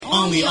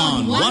only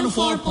on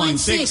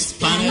 104.6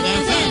 Planet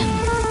FM.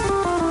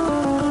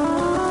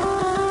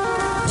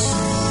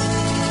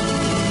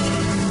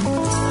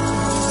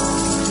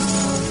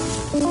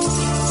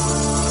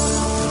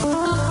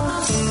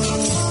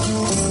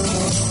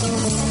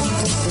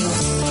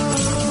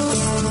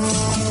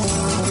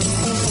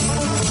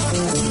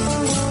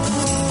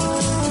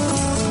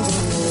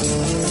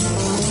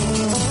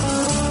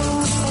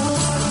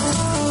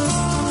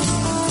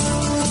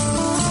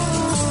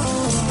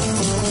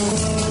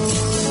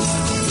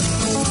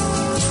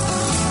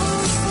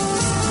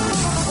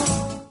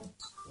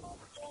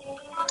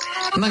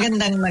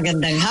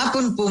 Magandang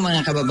hapon po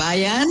mga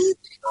kababayan.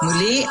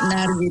 Muli,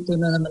 narito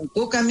na naman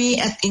po kami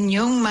at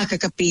inyong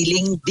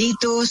makakapiling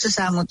dito sa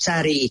Samut,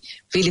 Sari,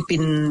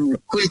 Philippine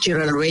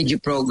Cultural Radio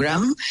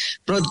Program,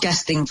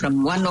 broadcasting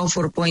from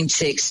 104.6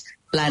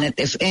 Planet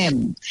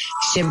FM.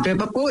 Siyempre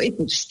pa po,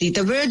 ito si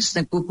Tita Birds,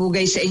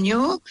 nagpupugay sa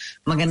inyo.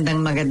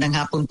 Magandang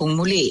hapon pong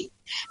muli.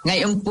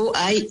 Ngayon po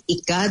ay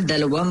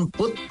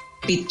ika-27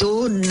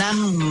 ng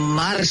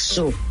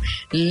Marso,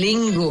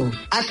 linggo,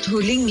 at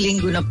huling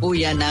linggo na po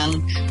yan ng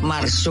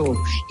Marso.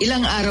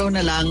 Ilang araw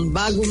na lang,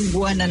 bagong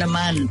buwan na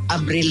naman,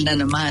 Abril na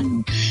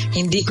naman.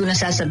 Hindi ko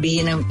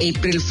nasasabihin ng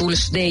April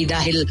Fool's Day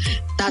dahil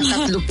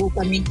tatatlo po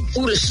kami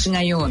fools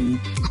ngayon.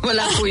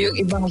 Wala po yung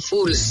ibang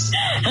fools.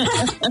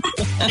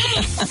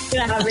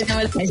 Grabe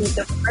naman sa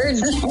ito.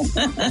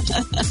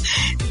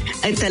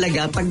 Ay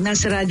talaga, pag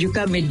nasa radyo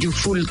ka, medyo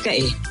full ka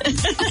eh.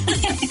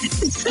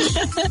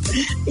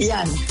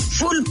 Yan,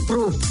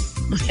 foolproof.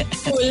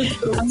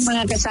 Ang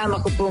mga kasama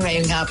ko po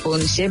ngayong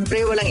hapon,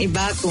 siyempre walang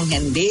iba kung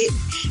hindi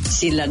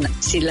sila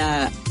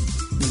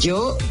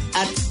Jo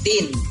at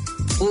Tin.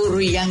 Puro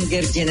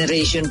younger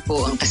generation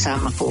po ang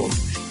kasama ko.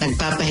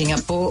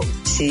 Nagpapahinga po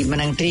si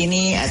Manang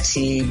Trini at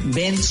si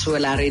Benz,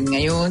 wala rin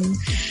ngayon.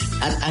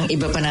 At ang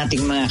iba pa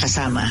nating mga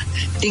kasama.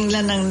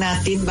 Tingnan lang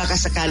natin, baka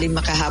sakali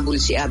makahabol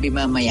si Abby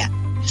mamaya.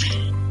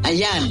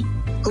 Ayan,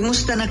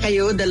 kumusta na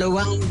kayo,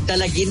 dalawang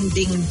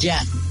dalaginding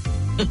dyan?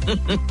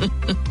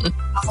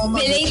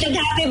 Belated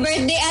happy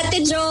birthday, Ate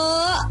Jo!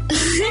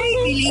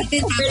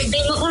 Belated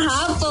birthday mo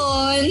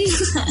kahapon!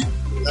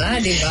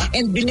 Diba?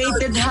 And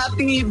belated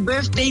happy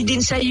birthday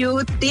din sa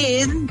iyo,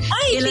 Tin.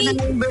 Ay, ilan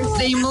ang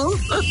birthday mo?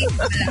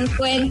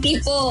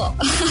 20 po.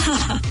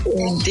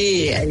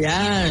 20,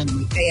 ayan.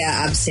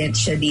 Kaya absent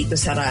siya dito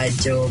sa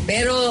radyo.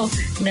 Pero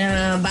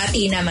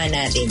nabati naman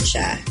natin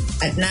siya.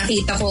 At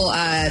nakita ko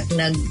at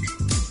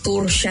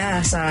nag-tour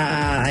siya sa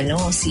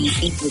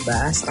city,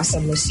 diba? Sa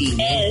Kasamo City.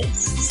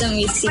 Yes, sa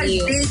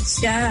museum. Pag-date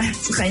siya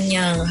sa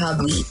kanyang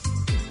hubby.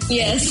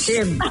 Yes.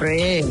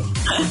 Siyempre.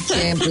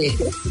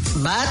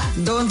 But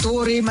don't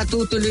worry,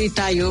 matutuloy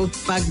tayo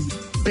pag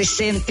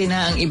presente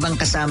na ang ibang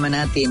kasama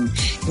natin.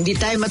 Hindi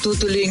tayo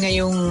matutuloy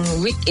ngayong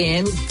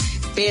weekend,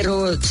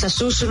 pero sa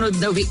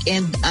susunod na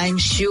weekend, I'm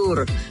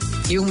sure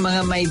yung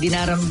mga may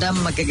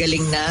dinaramdam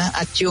magagaling na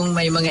at yung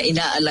may mga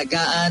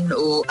inaalagaan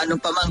o ano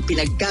pa mang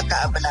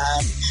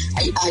pinagkakaabalahan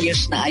ay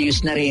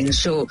ayos na rin.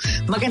 So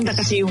maganda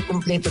kasi yung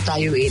kumpleto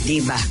tayo di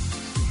ba?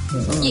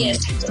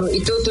 Yes. So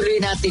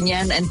itutuloy natin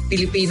yan and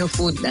Filipino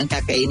food ang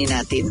kakainin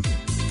natin.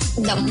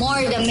 The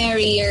more the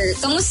merrier.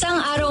 Kamusta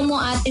ang araw mo,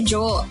 Ate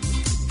Jo?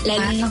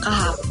 Lalo na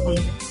kahapon.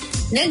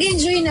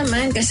 Nag-enjoy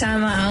naman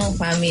kasama ang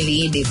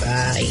family, di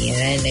ba?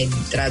 Ayan,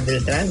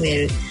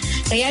 nag-travel.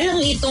 Kaya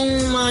lang itong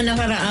mga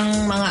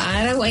nakaraang mga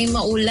araw ay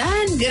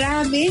maulan.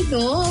 Grabe,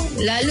 no?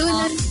 Lalo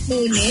na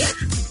Lunes.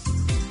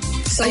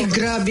 So, ay,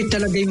 grabe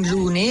talaga yung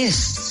Lunes.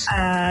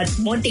 At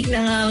muntik na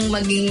ngang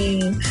maging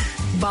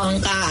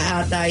bangka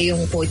ata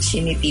yung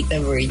kotse ni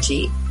Tita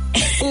Virgie.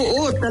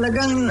 Oo,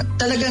 talagang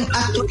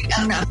actually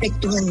ang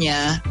naapektuhan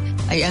niya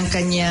ay ang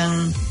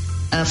kanyang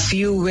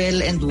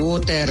fuel and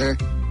water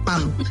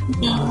pump.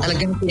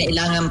 Talagang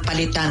kinailangan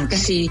palitan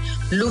kasi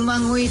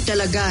lumangoy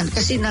talaga.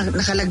 Kasi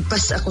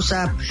nakalagpas ako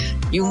sa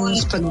yung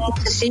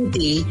pag-sa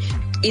city,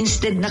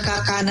 instead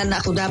nakakanan na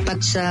ako dapat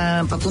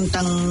sa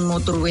papuntang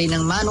motorway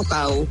ng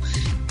Manukau,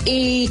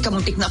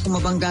 kamuntik na ako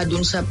mabangga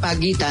dun sa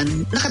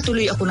pagitan,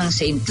 nakatuloy ako ng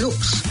St.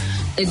 Luke's.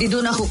 Di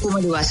doon ako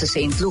kumaliwa sa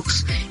St.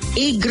 Luke's.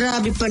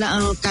 Grabe pala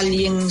ang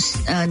kalyeng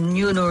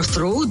New North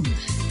Road.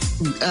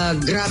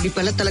 Grabe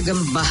pala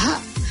talagang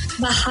baha.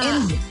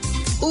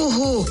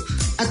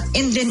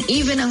 And then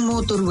even ang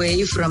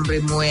motorway from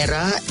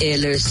Remuera,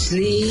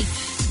 Ellerslie,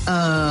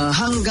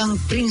 hanggang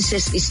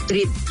Princess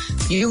Street,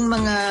 yung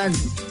mga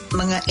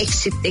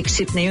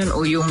exit na yun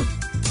o yung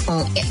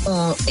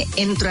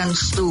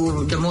entrance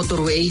to the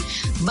motorway,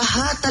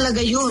 baha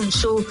talaga yun.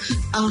 So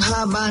ang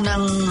haba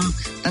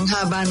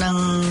ng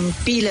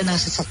pila ng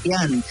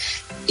sasakyan.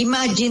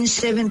 Imagine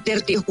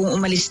 7:30 kung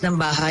umalis ng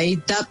bahay,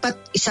 dapat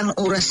 1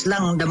 oras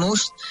lang the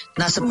most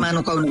nasa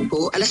Manukau na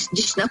ko.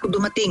 10:00 na ako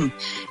dumating.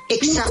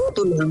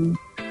 Eksakto lang.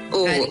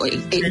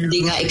 Hindi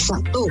nga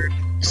eksakto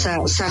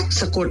sa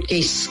court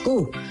case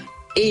ko.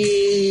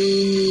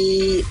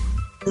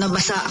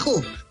 Nabasa ako.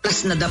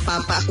 Plus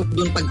nadapa pa ako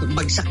doon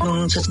pagbagsak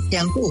ng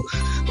sasakyan ko.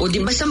 O di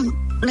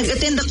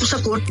nag-attend ako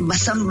sa court,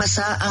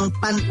 basang-basa ang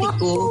panty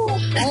ko.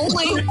 Oh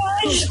my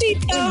gosh,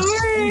 Tita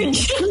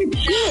Merge!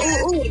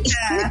 Oo,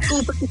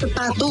 pati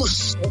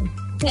sapatos.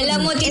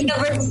 Alam mo,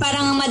 Tita Bert,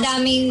 parang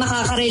madaming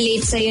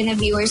makaka-relate sa'yo na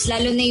viewers,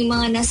 lalo na yung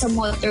mga nasa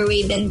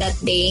motorway din that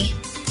day.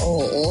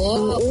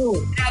 Oo.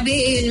 Grabe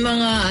yung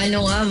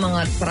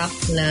mga truck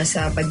na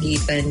sa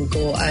pagitan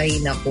ko ay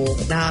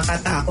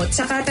nakakatakot.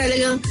 Saka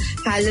talagang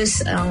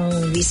halos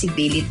ang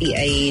visibility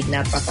ay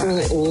napaka...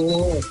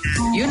 Oo.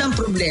 Yun ang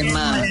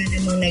problema. Wala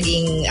namang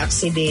naging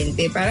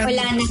aksidente. Parang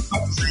Wala na.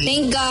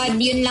 Thank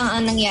God, yun lang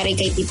ang nangyari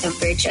kay Tita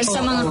Perch. At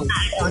sa mga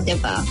tao,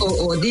 diba?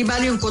 Oo. Di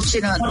ba yung kotse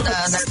na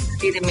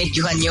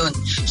pinimedyohan yun.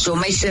 So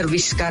may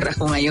service car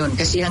ako ngayon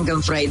kasi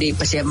hanggang Friday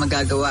pa siya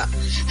magagawa.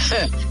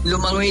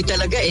 Lumangoy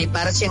talaga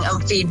para siyang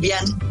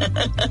amphibian.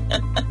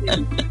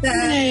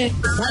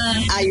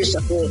 Ayos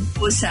ako.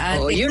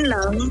 Yun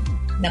lang.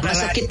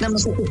 Masakit ang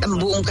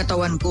buong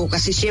katawan ko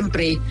kasi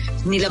siyempre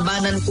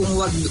nilabanan kong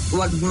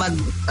wag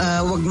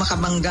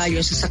makabangga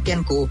yung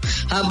sasakyan ko.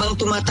 Habang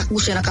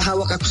tumatakbo siya,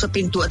 nakahawak ako sa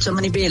pinto at sa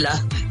manibela.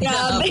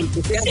 Grabe.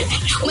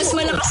 Mas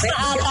malakas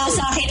na ata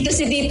sa akin to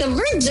si Tita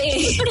Virge.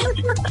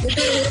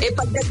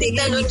 Pagdating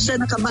na nun sa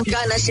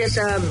nakabangga na siya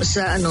sa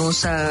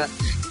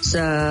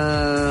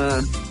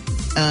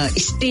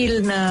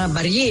steel na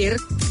barrier,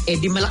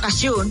 di malakas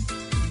yun.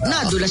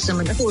 Nadulas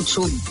naman ako.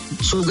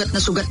 Sugat na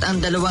sugat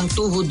ang dalawang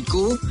tuhod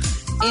ko.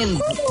 And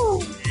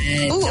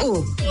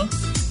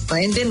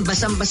and then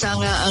basang-basa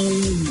nga ang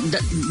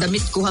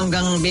damit ko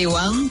hanggang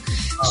bewang.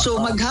 So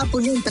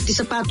maghapon yun, pati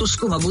sapatos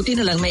ko. Mabuti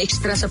na lang, may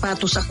extra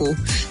sapatos ako.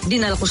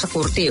 Dinala ko sa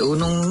korte.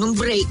 Nung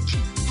break,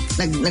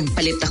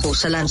 nagpalit ako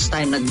sa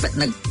lunchtime.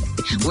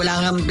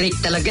 Wala nga break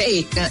talaga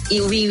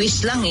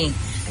iwiwis lang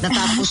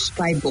natapos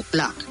 5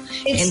 o'clock.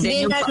 It's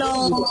been a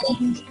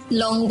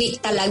long week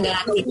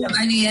talaga.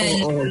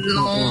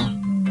 Long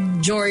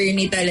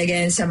journey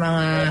talaga sa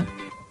mga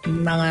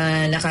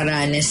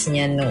nakaranas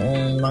niya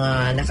noong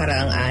mga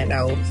nakaraang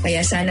araw.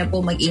 Kaya sana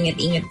po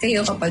mag-ingat-ingat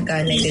kayo kapag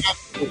nandito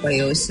po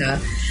kayo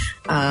sa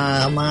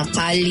mga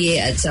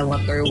kalye at sa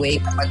motorway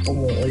kapag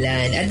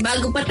umuulan. At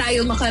bago pa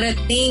tayo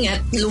makarating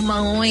at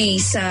lumangoy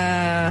sa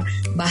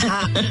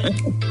baha,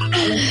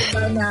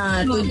 alam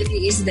na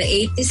today is the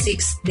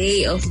 86th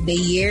day of the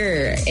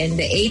year and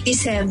the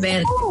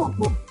 87th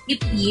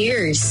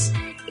years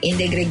in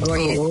the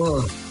Gregorian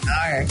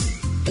calendar.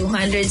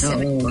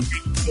 270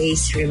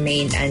 days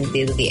remain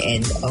until the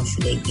end of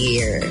the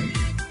year.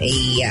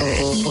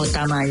 Oo,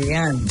 tama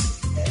yan.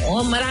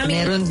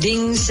 Meron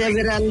ding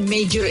several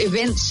major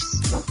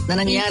events na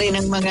nangyari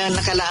ng mga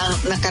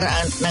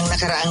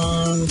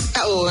nakaraang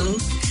taon.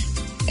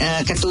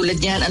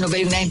 Katulad niyan, ano ba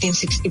yung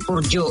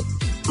 1964, Jo?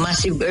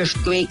 Massive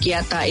earthquake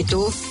yata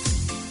ito.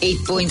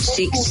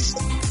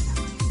 8.6.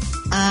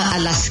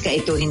 Alaska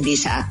ito, hindi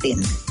sa atin.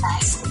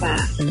 Alaska.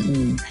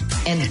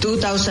 And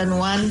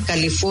 2001,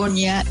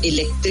 California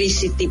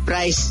electricity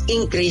price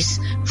increase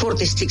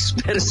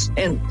 46%.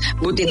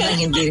 Buti lang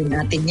hindi rin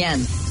natin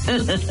yan.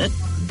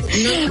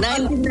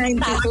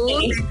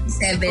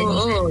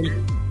 1994,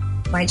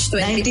 March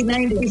 20.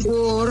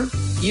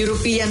 1994,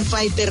 European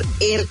fighter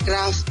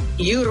aircraft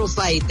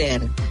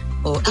Eurofighter.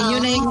 Inyo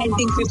na yung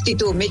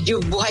 1952. Medyo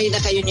buhay na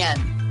kayo niyan.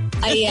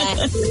 Ayan.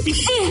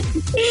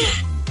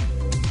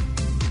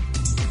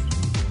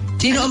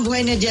 Sino ang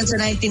buhay na dyan sa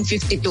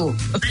 1952?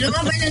 Ano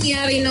nga ba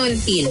nangyari noon,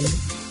 Phil?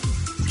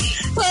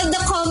 Well,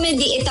 the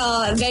comedy, ito,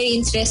 very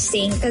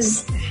interesting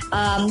because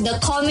the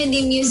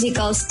comedy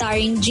musical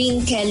starring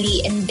Gene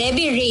Kelly and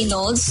Debbie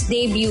Reynolds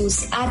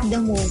debuts at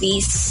the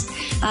movies.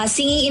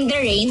 Singing in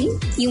the Rain,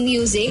 yung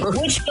music,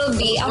 which will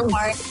be a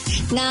part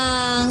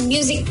ng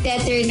music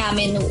theater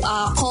namin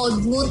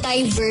called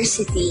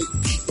Multiversity,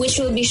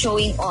 which will be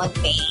showing on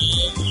May.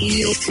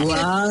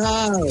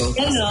 Wow!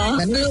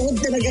 Nanonood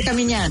talaga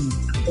kami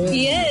niyan.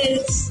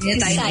 Yes.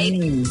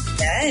 Exciting.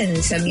 Yan,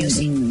 sa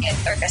music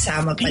theater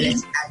kasama pala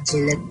si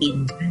Angela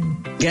Tin.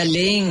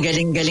 Galing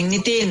ni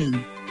Tin.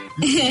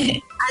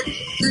 At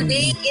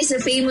today is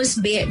a famous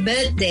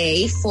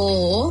birthday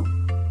for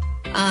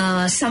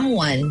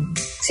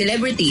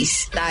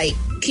celebrities like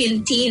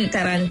Quentin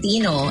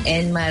Tarantino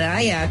and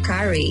Mariah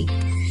Carey.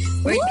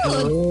 We're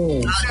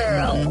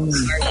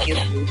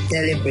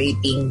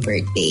celebrating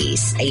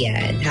birthdays.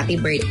 Ayan, happy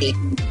birthday.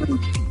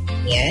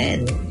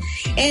 Ayan.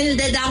 And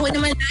dadako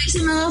naman tayo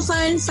sa mga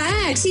fun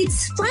facts.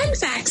 It's fun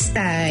facts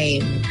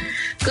time.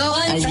 Go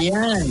on.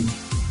 Ayan.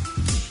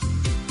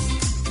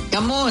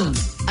 Come on.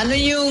 Ano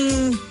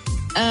yung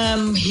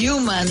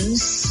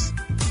humans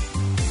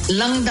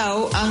lang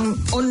daw ang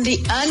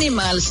only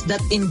animals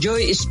that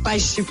enjoy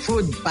spicy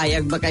food?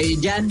 Payag ba kayo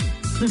dyan?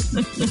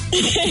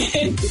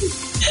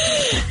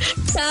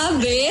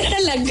 Sabi,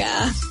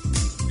 talaga.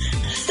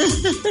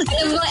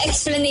 Ano ba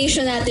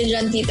explanation natin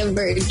dyan, Tita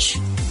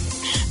Verge?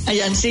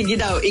 Ayan, sige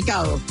daw,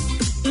 ikaw.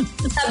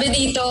 Sabi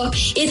dito,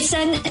 it's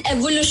an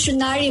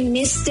evolutionary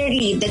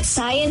mystery that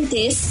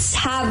scientists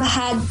have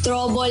had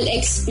trouble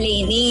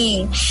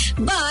explaining.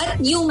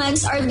 But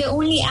humans are the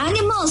only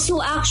animals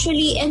who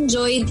actually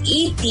enjoyed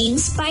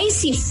eating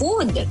spicy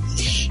food.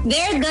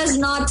 There does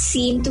not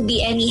seem to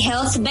be any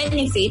health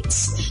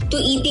benefits to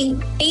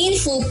eating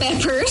painful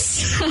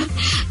peppers,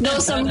 though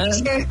some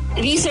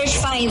research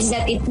finds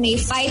that it may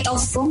fight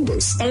off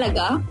fungus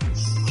talaga.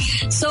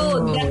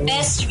 So the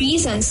best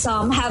reason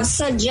some have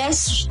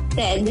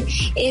suggested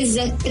is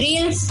the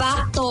thrill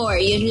factor.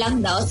 Yun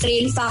lang daw,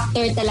 thrill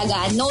factor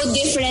talaga. No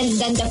different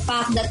than the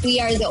fact that we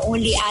are the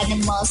only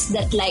animals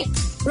that like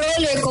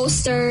roller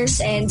coasters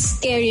and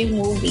scary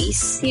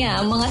movies. Yeah,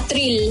 mga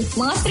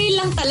thrill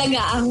lang talaga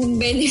ang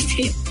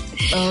benefit.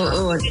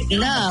 Oo.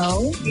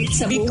 Now,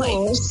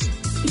 because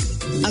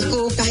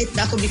ako, kahit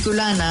na ako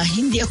Bicolana,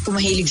 hindi ako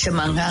mahilig sa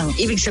manghang.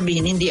 Ibig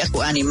sabihin, hindi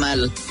ako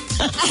animal.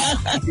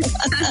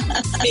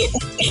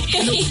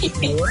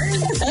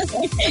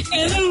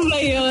 Ano ba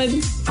yun?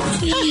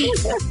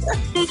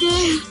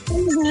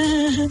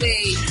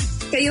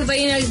 Kayo ba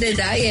yung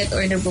nagda-diet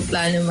or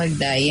nagpaplano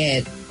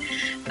mag-diet?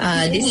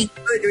 This is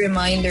a good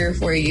reminder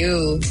for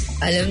you.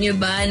 Alam nyo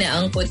ba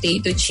na ang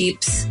potato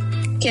chips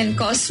can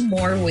cause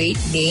more weight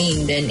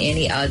gain than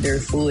any other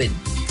food?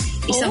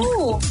 Isang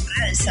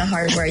sa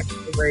Harvard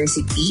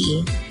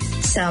University,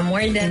 sa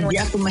more than hindi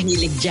ako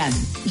mahilig dyan.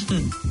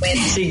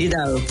 Sige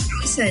daw.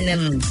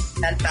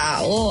 Na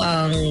tao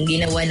ang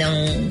ginawa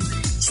ng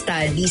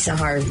study sa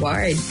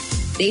Harvard.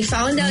 They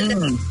found out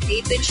that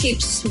potato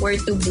chips were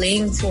to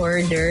blame for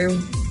their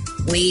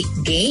weight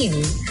gain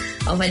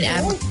of an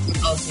average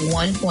of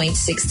 1.69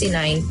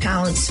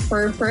 pounds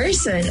per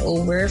person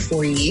over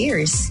 4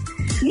 years.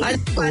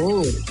 At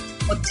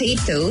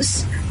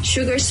potatoes,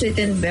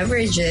 sugar-sweetened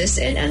beverages,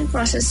 and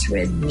unprocessed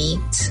red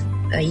meat.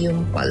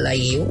 Ayun pala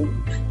yun.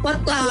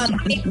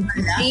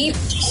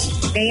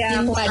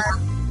 Kaya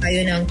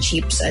kayo ng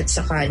chips at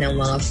saka ng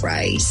mga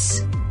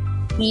fries.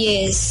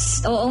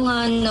 Yes. Oo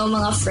nga, no,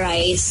 mga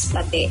fries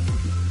pati.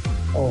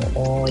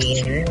 Oo,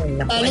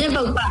 yan. Lalo na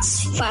pag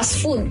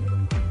fast food.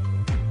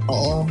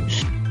 Oo.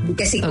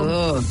 Kasi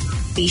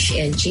fish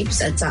and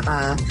chips at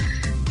saka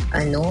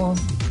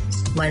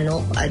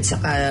manok at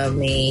saka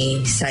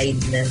may side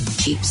na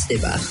chips,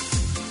 diba?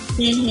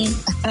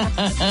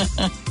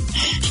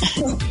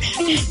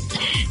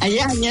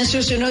 Ayan, yan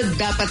susunod.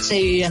 Dapat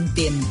sa'yo yan,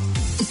 Tin.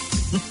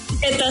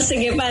 Ito,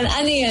 sige pa.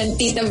 Ano yan,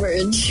 Tita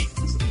Verge?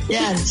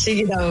 Yan,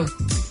 sige daw.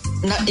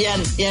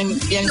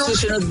 Yan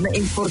susunod na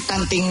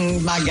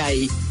importanteng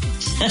bagay.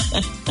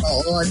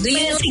 Oo. Do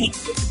you know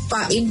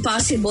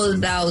impossible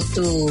daw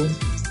to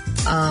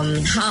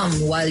hum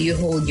while you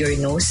hold your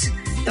nose?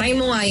 Try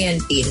mo nga yan,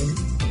 Tin.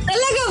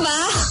 Talaga ba?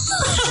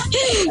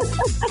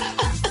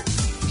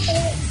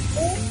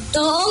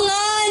 Oo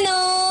nga, no.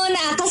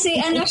 Kasi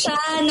siya,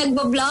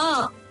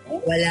 nagbablock.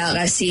 Wala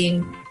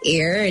kasing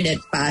air that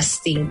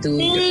passing to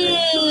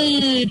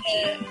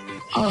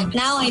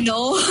now I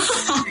know.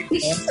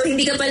 So,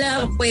 hindi ka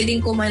pala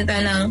pwedeng kumanta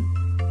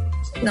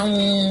ng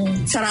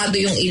sarado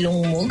yung ilong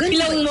mo. Ganun.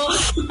 Ilong mo?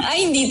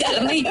 Ay, hindi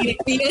talaga.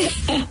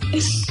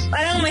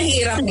 Parang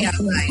mahirap niya.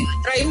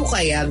 Try mo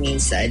kaya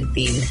minsan,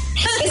 Tin.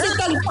 Kasi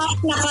pag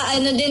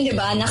din, di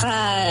ba?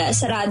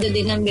 Nakasarado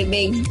din ang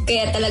bibig.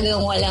 Kaya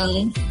talagang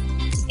walang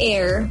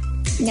air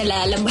na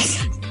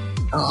lalabas.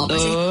 Oo.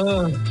 Kasi,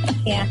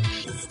 yeah.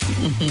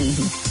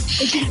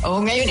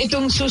 Ngayon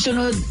itong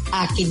susunod,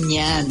 akin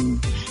yan.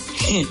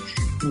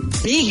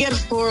 Bigger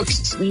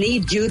forks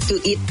lead you to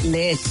eat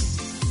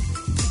less.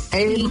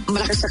 Ay,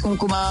 malakas akong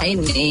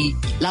kumain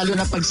lalo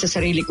na pag sa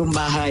sarili kong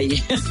bahay.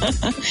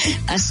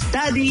 A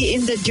study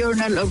in the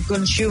Journal of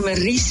Consumer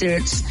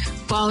Research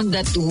found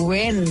that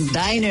when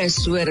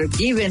diners were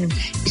given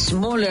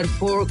smaller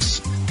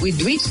forks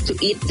with which to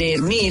eat their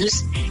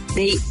meals,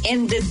 they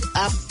ended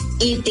up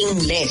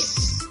eating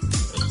less.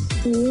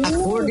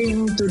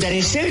 According to the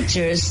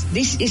researchers,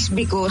 this is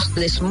because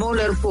the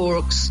smaller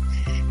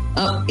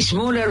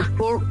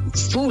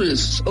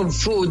forkfuls of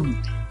food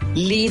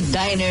lead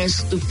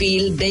diners to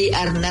feel they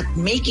are not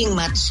making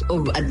much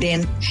of a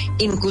dent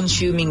in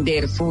consuming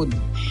their food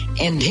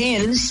and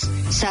hence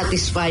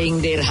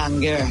satisfying their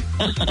hunger.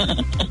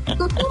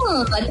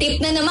 Tip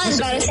na naman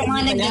para sa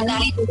mga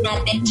nag-diet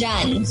natin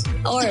dyan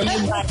or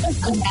may batang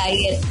ang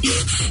diet.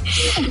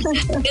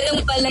 Ganun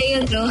pala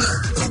yun, no?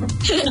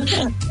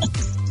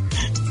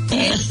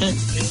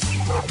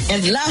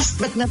 And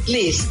last but not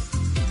least,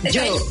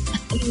 Joe.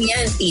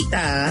 Yan,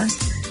 tita.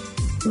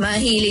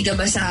 Mahilig ka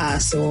ba sa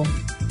aso?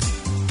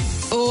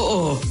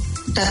 Oo.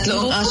 3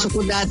 aso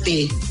ko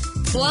dati.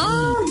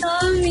 Wow,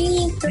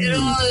 dami. Pero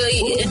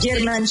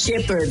German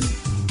Shepherd.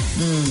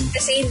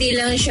 Kasi hindi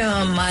lang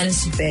siya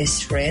man's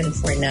best friend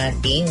for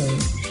nothing.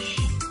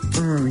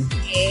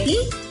 Okay?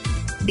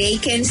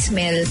 They can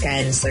smell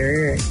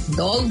cancer.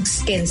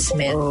 Dogs can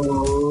smell.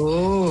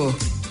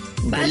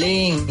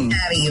 Galing.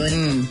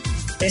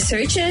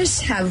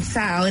 Researchers have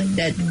found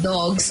that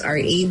dogs are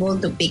able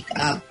to pick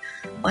up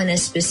on a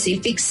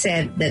specific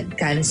scent that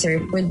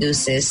cancer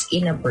produces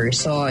in a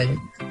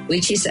person,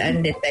 which is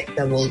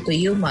undetectable to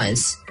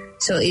humans.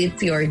 So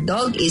if your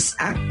dog is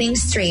acting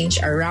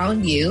strange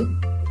around you,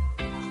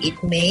 it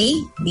may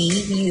be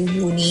you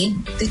who need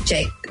to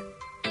check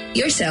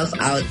yourself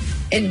out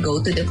and go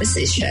to the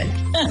physician.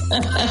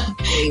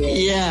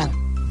 Yeah.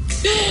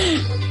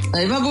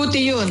 Ay,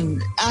 mabuti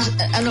yun.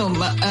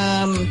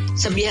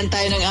 Sabihan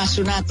tayo ng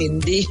aso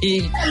natin, if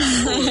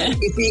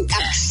he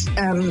acts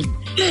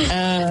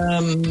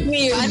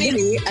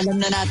funny, alam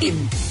na natin.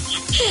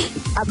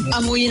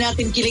 Amuyin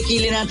natin,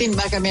 kilikili natin,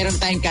 baka meron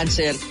tayong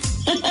cancer.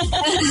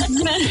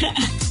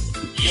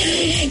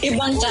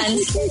 Ibang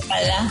cancer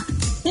pala.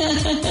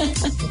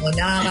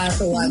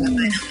 Nakakatuwa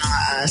naman ang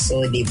mga aso,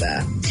 di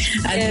ba?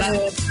 At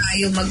bago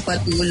tayo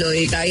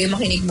magpatuloy, tayo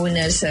makinig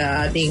muna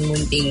sa ating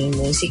munting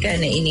musika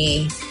na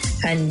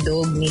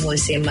inihandog ni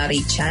Jose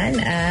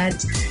Marichan at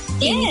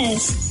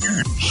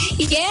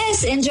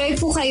Yes, enjoy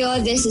po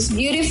kayo. This is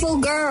Beautiful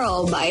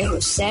Girl by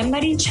Jose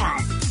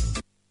Marichan.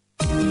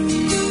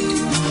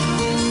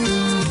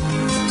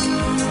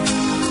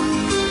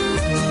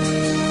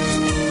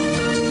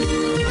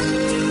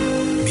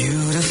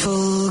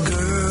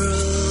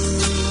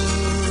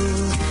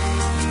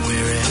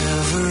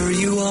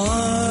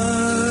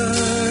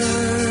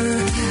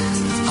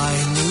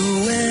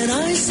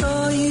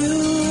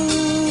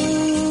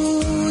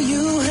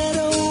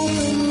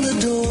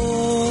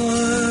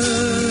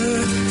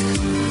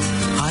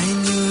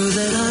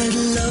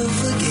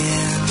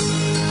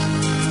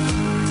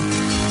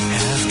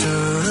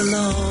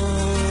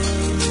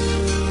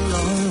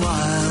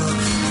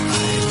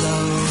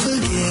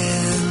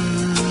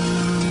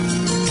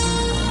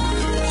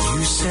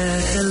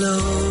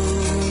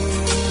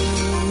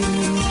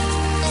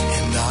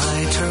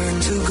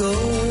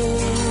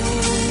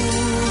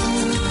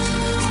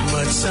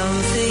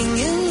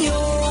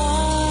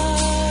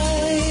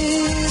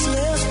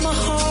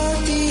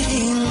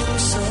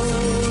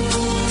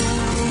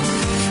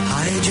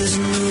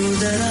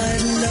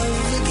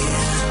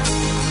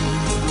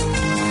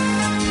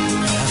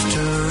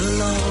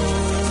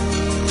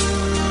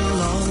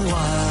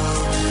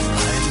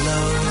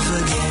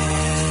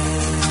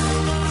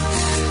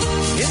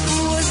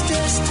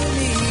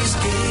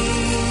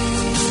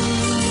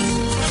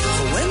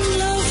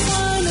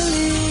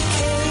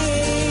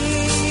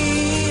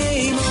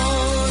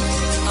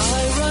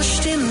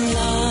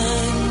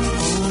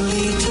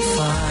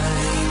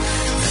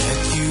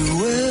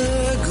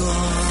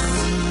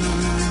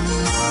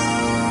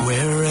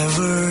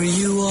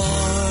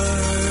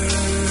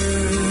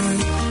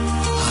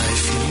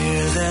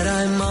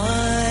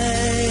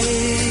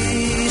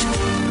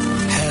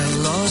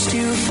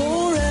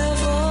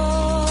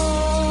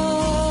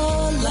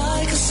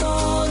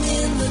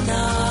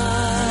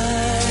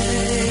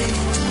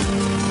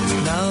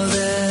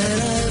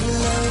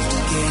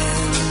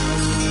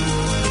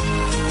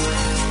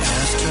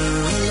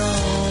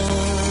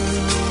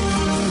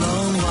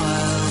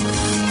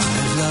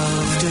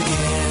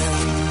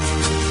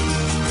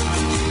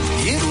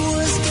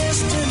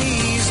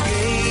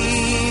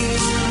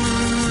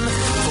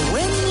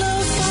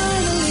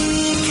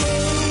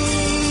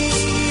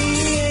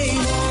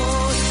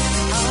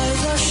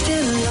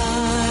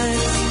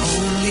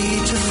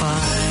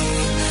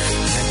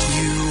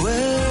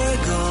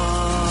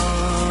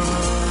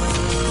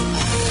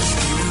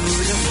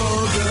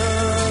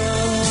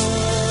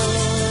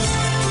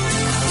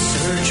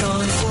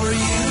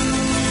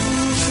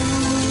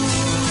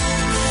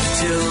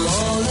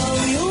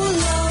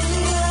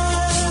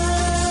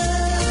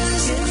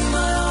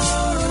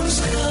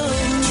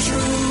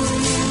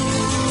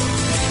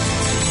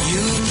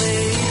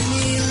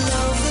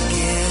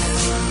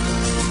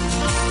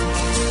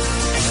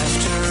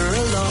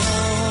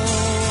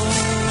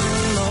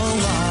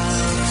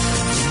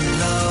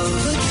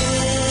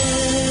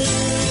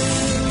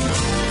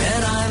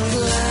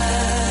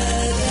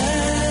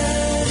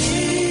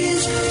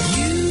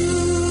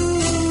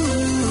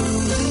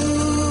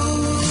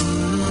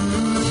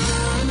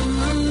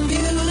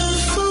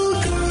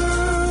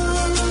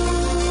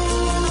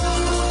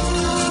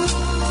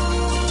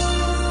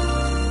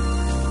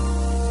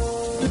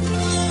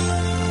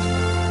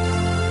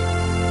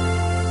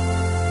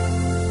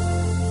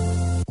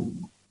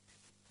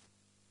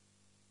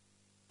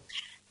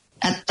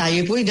 At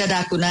tayo po'y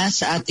dadako na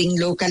sa ating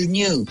local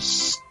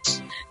news.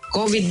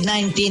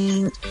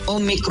 COVID-19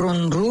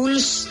 Omicron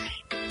rules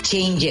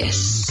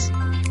changes.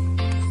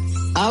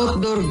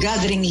 Outdoor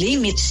gathering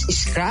limits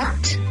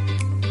scrapped.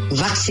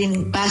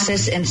 Vaccine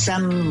passes and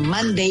some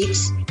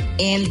mandates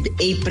end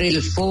April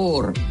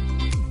 4.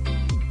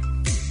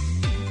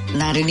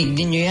 Narinig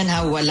niyo yan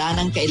ha, wala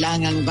nang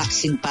kailangang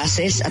vaccine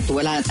passes at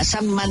wala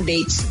some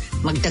mandates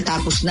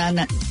magtatapos na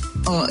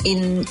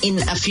in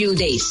a few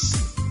days.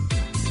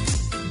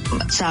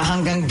 Sa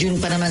hanggang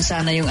June pa naman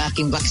sana yung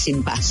aking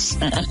vaccine pass.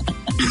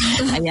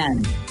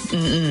 Ayan.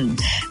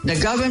 The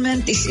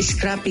government is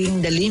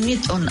scrapping the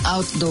limit on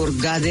outdoor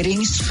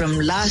gatherings from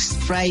last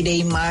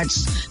Friday, March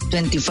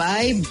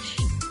 25,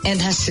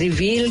 and has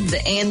revealed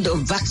the end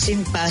of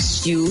vaccine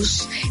pass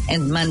use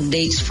and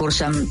mandates for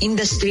some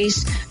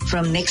industries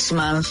from next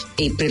month,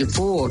 April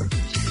 4.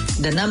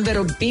 The number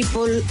of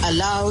people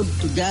allowed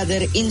to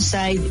gather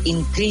inside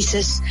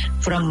increases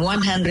from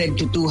 100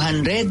 to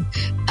 200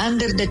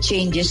 under the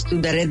changes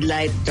to the red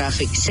light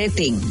traffic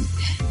setting.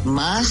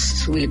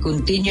 Masks will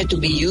continue to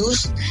be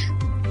used,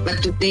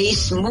 but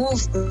today's move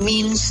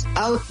means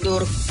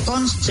outdoor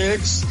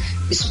concerts,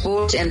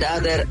 sports, and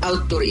other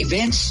outdoor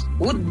events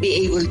would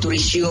be able to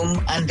resume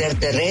under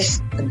the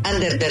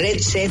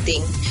red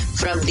setting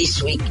from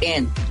this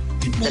weekend.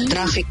 The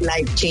traffic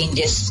light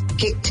changes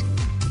kicked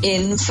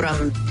in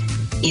from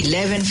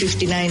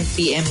 11:59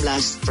 p.m.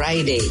 last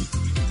Friday.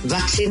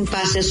 Vaccine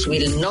passes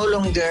will no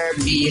longer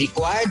be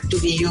required to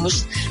be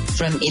used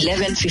from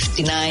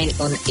 11:59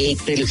 on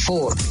April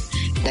 4.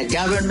 The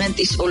government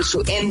is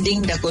also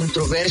ending the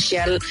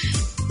controversial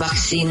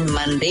vaccine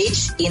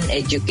mandates in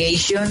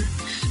education,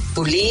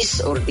 police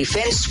or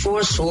defense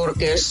force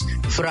workers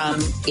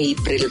from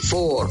April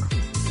 4.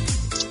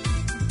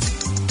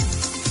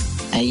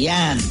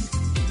 Ayan.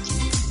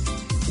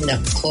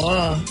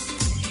 Nako.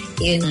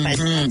 Yun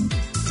pala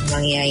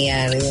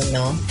mangyayari,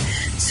 no?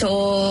 So,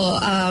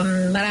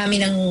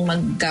 marami nang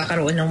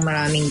magkakaroon ng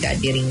maraming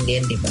gathering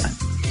din, di ba?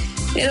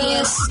 Pero,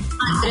 yes,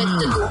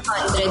 100 to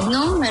 200,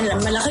 no?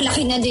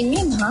 Malaki-laki na din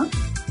yun, ha?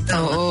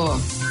 Oo.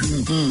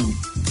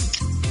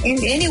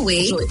 And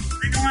anyway,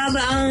 ano nga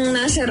ba ang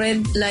nasa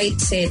red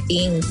light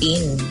setting,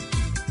 Tin?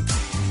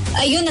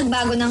 Ayun,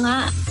 nagbago na nga.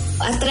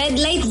 At red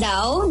light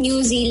daw,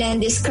 New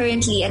Zealand is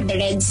currently at the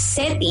red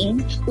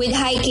setting with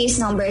high case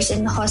numbers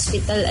and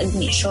hospital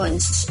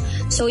admissions.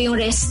 So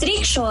yung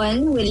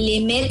restriction will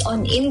limit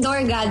on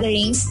indoor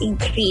gatherings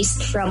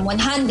increased from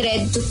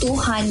 100 to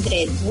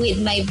 200 with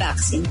my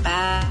vaccine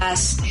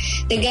pass.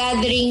 The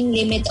gathering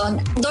limit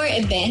on outdoor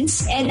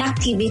events and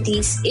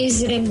activities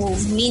is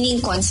removed,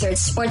 meaning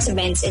concerts, sports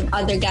events, and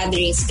other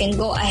gatherings can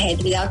go ahead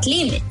without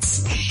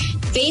limits.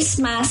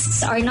 Face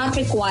masks are not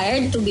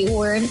required to be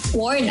worn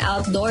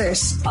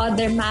outdoors.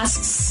 Other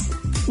mask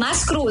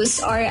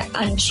rules are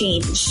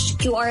unchanged.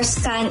 QR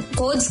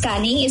code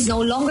scanning is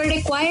no longer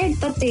required,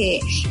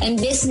 and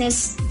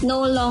businesses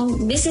no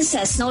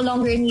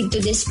longer need to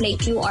display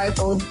QR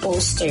code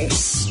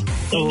posters.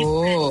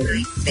 Oh,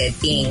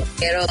 setting.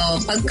 Pero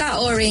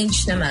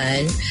pagka-orange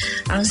naman,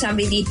 ang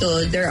sabi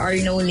dito, there are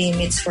no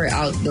limits for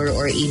outdoor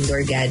or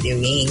indoor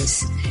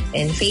gatherings.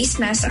 And face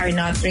masks are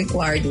not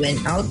required when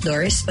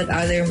outdoors, but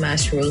other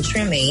mask rules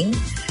remain.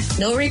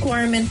 No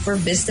requirement for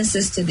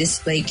businesses to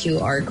display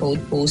QR code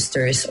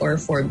posters or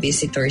for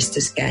visitors to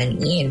scan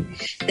in.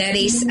 That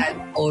is at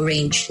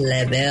orange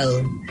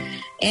level.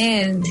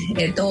 And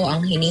ito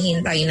ang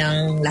hinihintay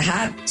ng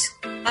lahat.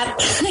 At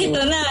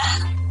ito na.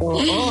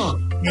 Oo.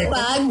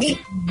 Pag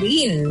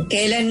green.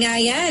 Kailan nga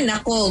yan?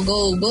 Ako,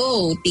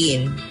 go,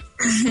 Tin.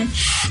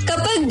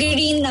 Kapag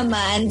green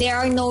naman, there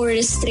are no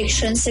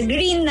restrictions sa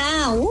green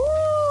na. Woo!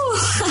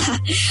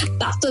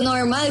 Back to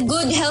normal.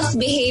 Good health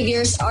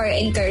behaviors are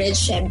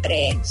encouraged,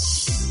 syempre.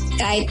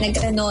 Kahit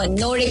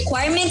no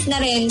requirement na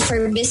rin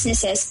for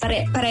businesses,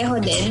 pareho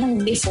din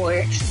ng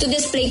before, to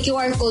display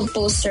QR code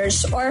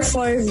posters or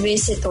for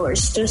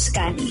visitors to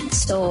scan in.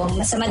 So,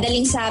 mas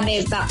madaling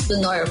sabi, back to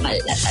normal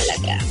na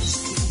talaga.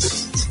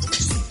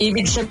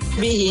 Ibig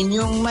sabihin,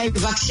 yung may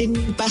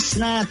vaccine pass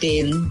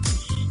natin,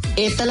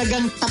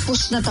 talagang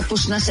tapos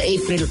na sa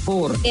April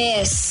 4.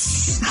 Yes.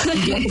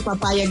 Hindi ako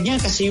papayag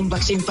niya kasi yung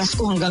vaccine pass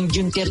ko hanggang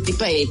June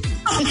 30 pa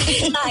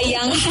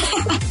Sayang.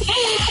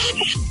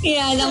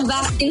 Ang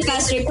vaccine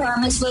pass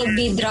requirements will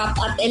be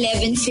dropped at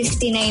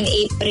 11:59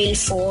 April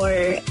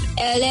 4.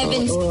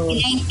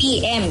 11:59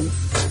 p.m.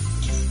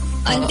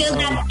 Until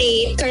that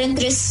date, current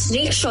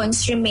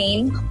restrictions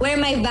remain where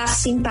my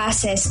vaccine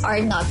passes are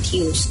not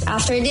used.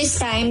 After this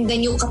time, the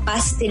new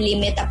capacity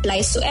limit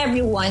applies to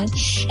everyone,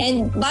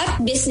 but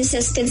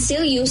businesses can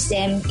still use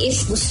them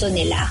if gusto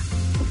nila.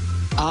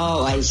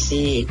 Oh, I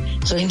see.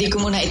 So, hindi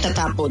ko muna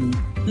itatapon.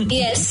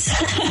 Yes.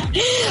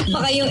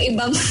 Baka yung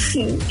ibang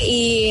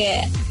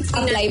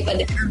i-apply pa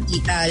din.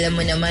 Alam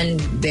mo naman,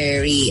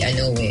 very,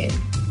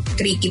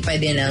 tricky pa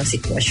din ang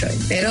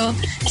sitwasyon. Pero,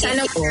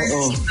 sana po,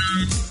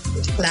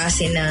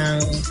 klase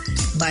ng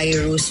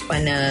virus pa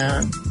na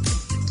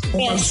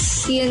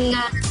yes, yun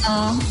nga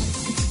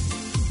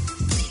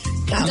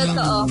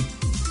totoo.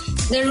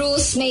 The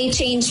rules may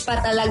change pa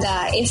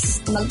talaga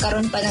if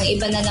magkaroon pa ng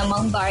iba na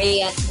namang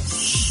variant.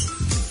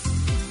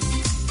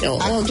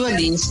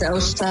 Actually,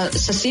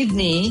 sa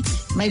Sydney,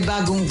 may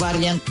bagong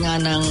variant nga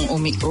ng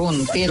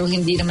Omicron pero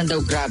hindi naman daw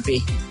grabe.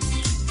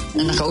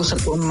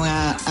 Nakausap ko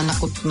mga anak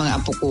ko, mga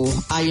apo ko,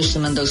 ayos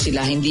naman daw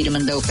sila, hindi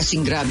naman daw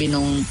kasing grabe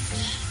nung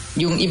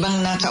yung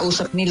ibang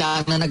nakausap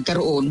nila na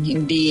nagkaroon,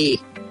 hindi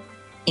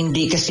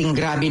kasing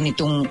grabe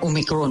nitong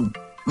Omicron.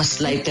 Mas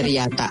lighter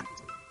yata.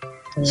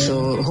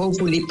 So,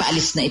 hopefully,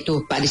 paalis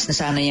na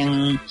sana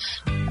yung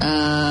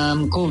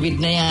COVID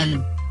na yan.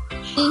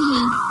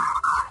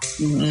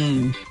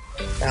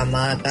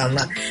 Tama.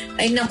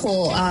 Ay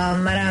nako,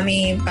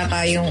 marami pa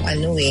tayong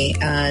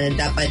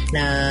dapat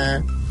na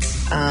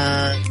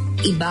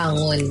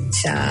ibangon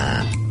sa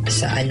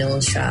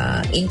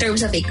in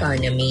terms of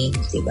economy,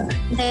 di ba?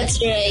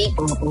 That's right.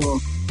 Oo.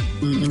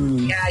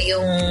 Mm-mm. Kaya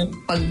yung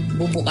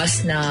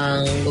pagbubukas ng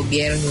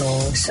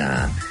gobyerno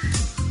sa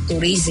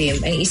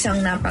tourism ay isang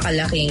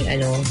napakalaking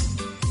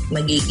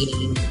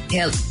magiging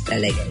help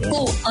talaga yan.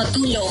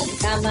 Tulong.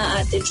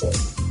 Tama, Ate Jo.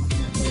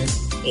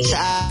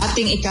 Sa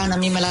ating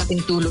economy,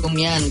 malaking tulong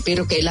yan.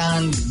 Pero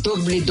kailangan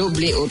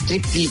doble-doble o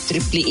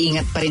triple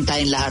ingat pa rin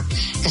tayong lahat.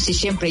 Kasi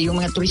siyempre, yung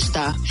mga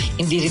turista,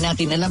 hindi rin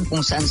natin alam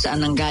kung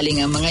saan-saan ang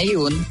galing ang mga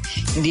yun.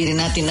 Hindi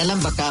rin natin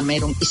alam, baka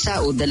mayroong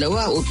isa o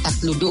dalawa o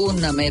tatlo doon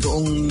na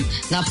mayroong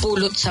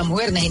napulot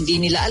somewhere na hindi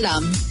nila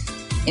alam.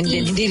 And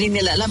then, hindi rin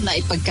nila alam na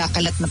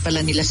ipagkakalat na pala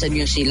nila sa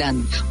New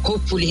Zealand.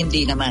 Hopefully,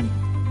 hindi naman.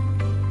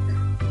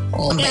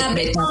 Ang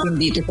bait-bait natin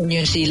dito sa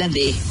New Zealand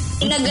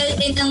Inagal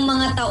din ng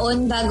mga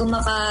taon bago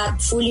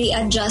maka-fully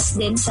adjust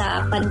din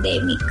sa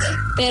pandemic.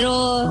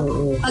 Pero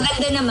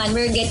maganda naman,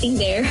 we're getting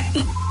there.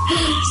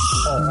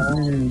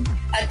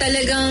 At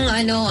talagang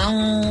ang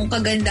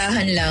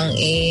kagandahan lang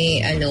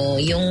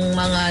yung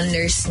mga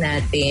nurse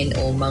natin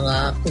o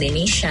mga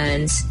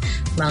clinicians,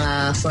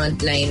 mga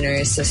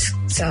frontliners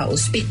sa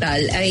ospital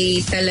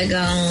ay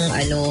talagang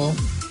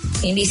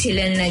hindi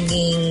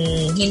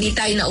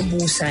tayo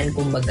naubusan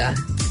kumbaga.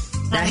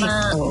 Dahil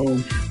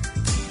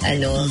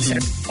sa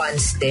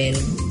response din.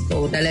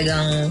 So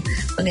talagang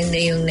maganda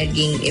yung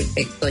naging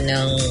epekto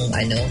ng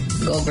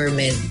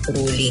government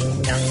ruling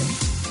ng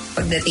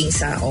pagdating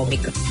sa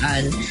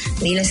Omicron.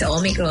 Hindi lang sa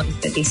Omicron,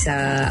 pati sa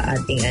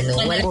ating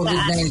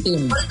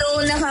COVID-19.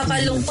 Although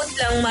nakakalungkot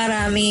lang,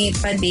 marami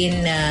pa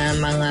din na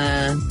mga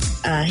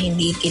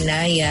hindi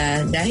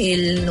kinaya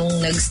dahil nung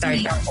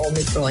nag-start ang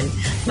Omicron,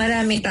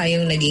 marami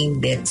tayong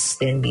naging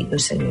deaths din dito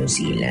sa New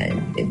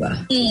Zealand, di ba?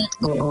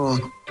 Oo.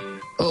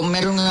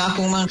 Meron nga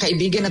akong mga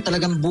kaibigan na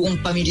talagang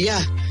buong pamilya.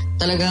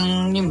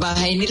 Talagang yung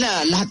bahay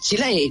nila, lahat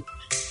sila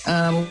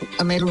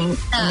merong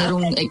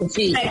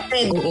kasi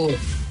 5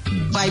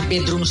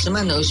 bedrooms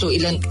naman. So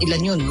ilan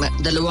yun?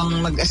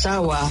 2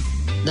 mag-asawa,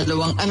 2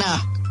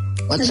 anak,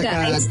 at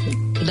saka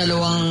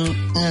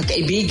 2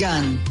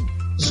 kaibigan.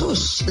 So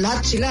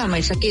lahat sila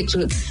may sakit.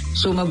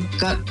 So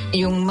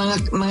yung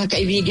mga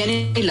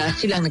kaibigan nila,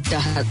 sila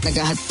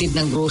naghahatid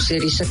ng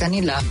groceries sa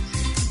kanila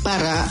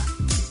para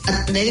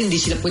at dahil hindi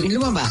sila pwedeng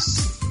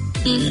lumabas.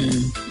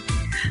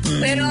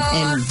 Pero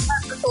sa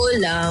totoo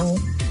lang,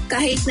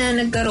 kahit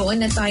na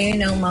nagkaroon na tayo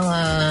ng mga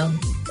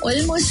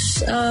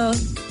almost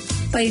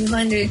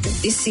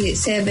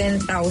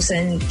 557,000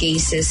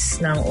 cases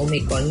ng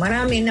Omicron,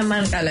 marami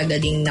naman talaga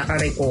ding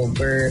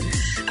nakarecover.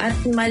 At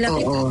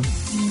malaki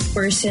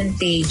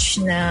percentage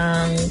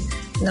ng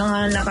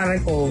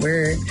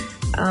nakarecover.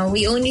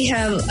 We only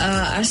have,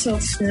 as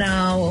of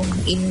now,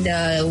 in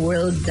the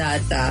world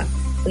data,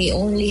 we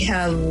only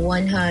have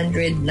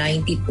 192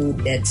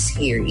 deaths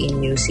here in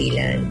New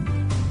Zealand.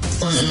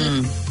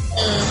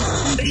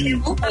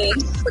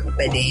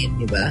 Pa din,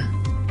 di ba?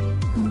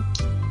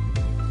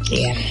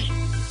 Yeah.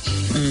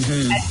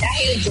 At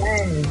dahil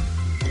dyan,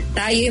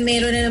 tayo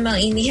meron na namang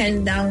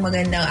inihandang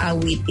magandang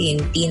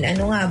awitin.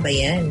 Ano nga ba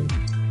yan?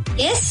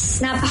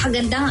 Yes,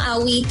 napakagandang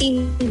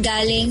awitin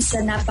galing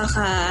sa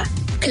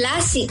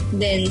napaka-classic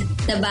din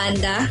na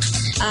banda.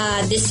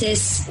 This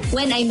is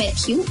When I Met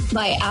You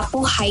by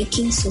Apo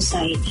Hiking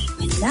Society.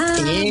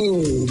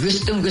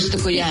 Gustong-gusto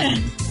ko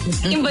yan.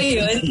 Yung ba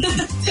yun?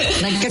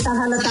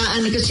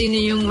 Nagkakahalataan ko sino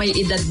yung may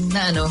edad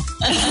na,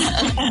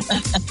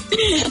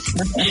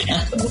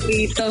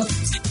 Ito.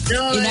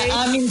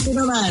 Inaamin ko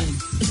naman.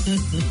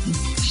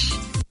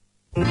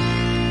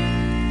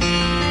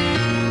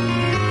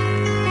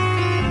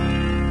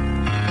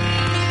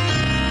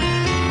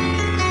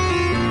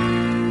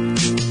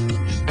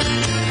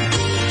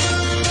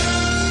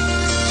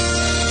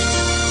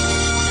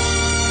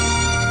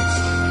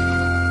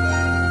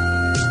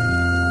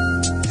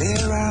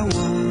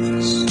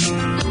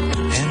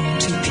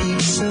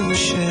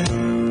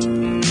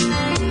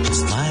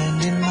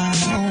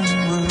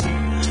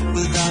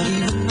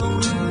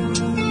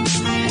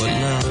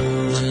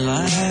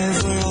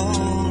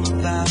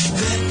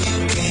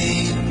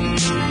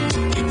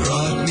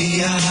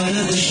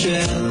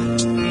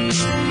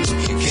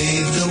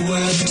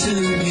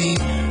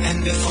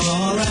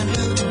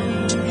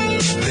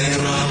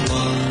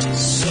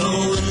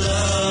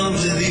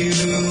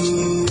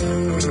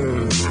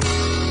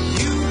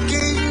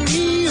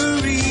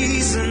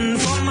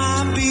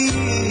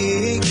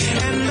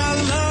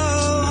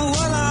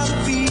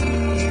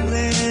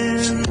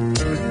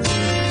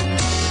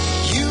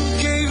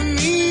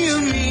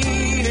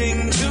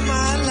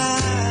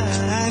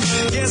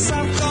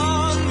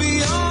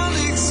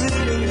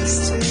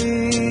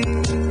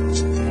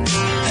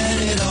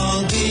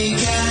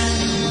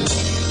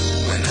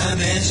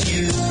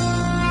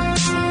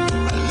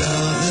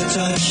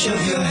 touch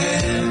of your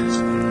hair.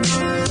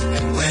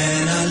 And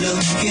when I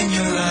look in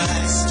your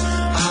eyes,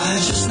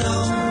 I just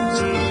know,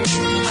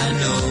 I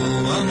know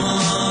I'm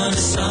on to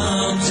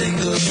something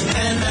good.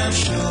 And I'm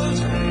sure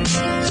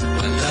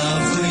my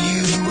love for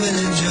you will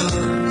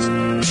endure.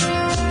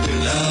 Your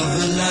love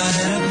will light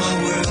up my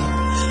world.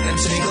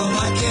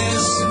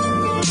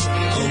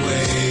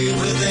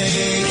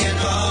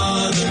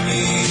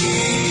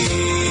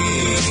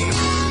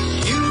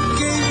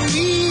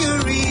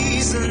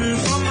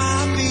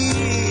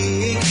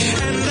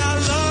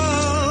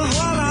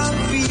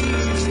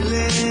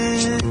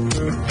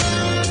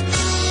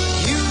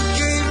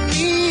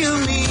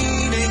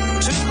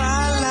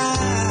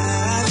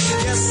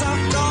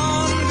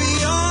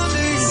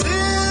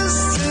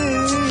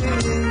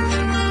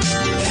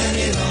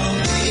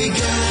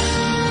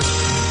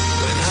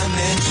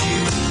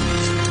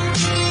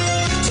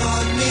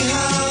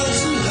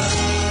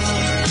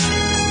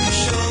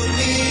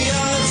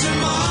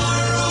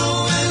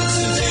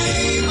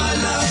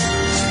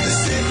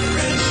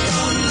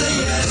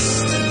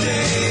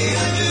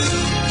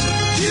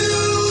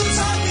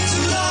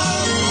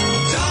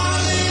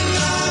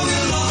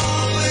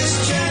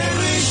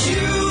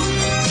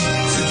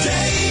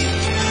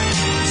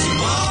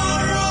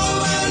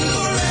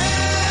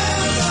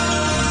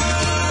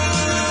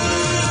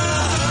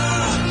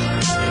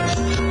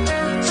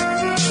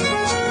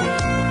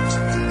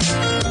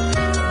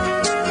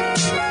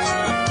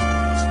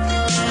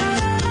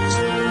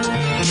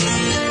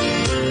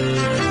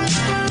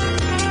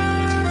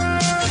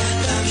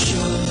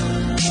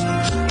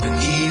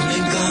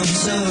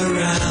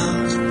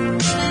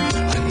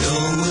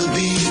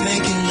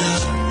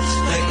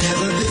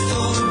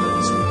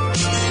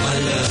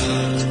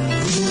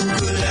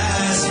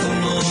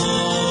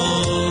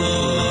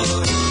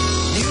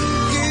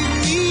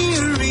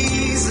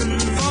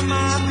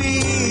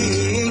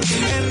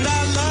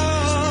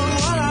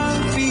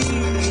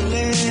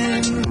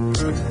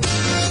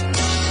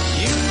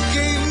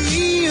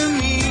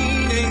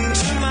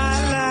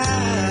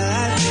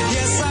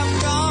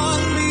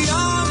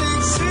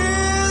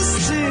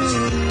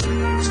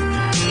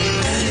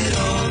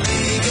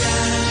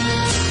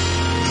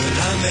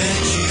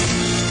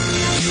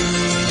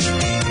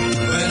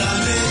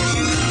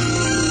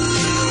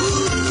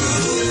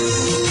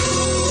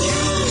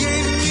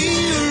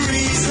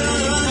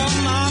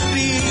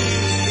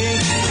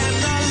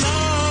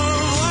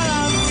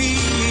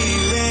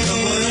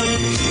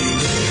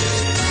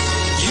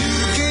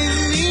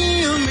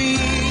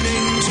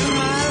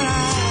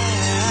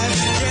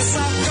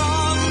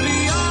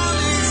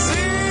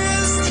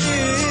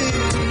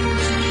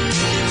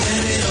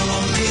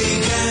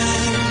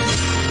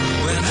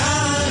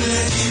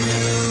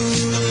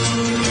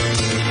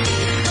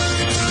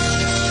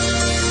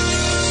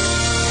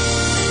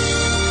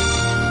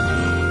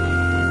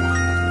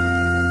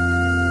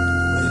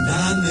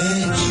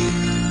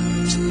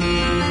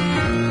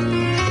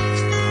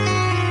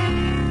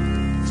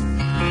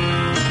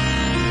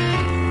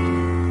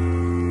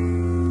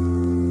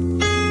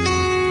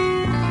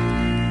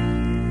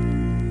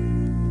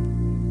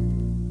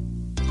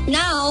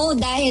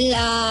 dahil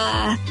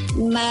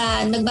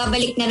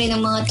nagbabalik na rin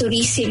ang mga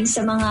tourism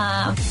sa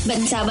mga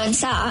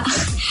bansa-bansa,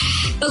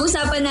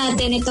 pag-usapan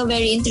natin ito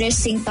very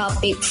interesting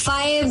topic.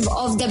 5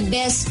 of the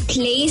best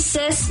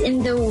places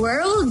in the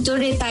world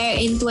to retire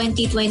in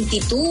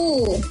 2022.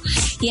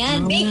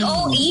 Yan, big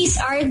OEs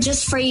are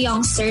just for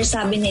youngsters,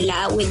 sabi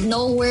nila, with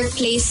no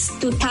workplace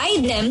to tie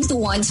them to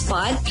one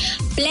spot.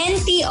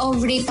 Plenty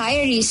of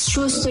retirees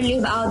choose to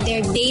live out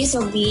their days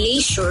of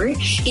leisure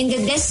in the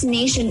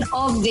destination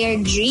of their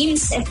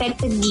dreams,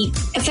 effectively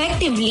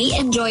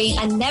enjoying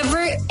a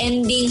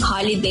never-ending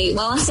holiday.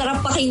 Wow, ang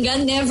sarap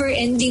pakinggan,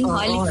 never-ending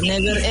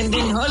holiday.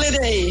 Never-ending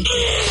holiday.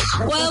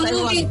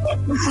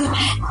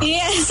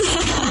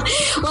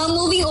 While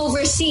moving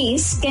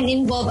overseas can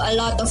involve a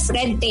lot of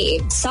red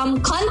tape. Some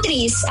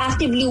countries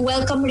actively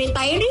welcome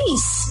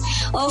retirees,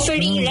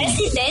 offering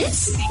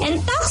residence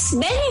and tax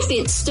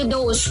benefits to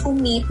those who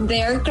meet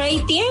their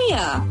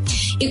criteria.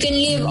 You can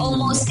live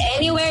almost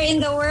anywhere in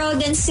the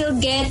world and still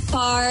get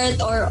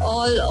part or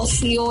all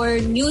of your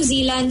New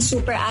Zealand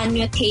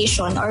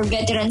superannuation or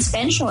veterans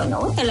pension.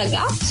 Oh,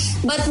 talaga?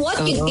 But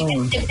what you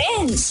get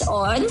depends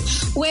on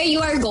where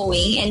you are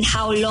going and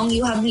how long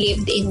you have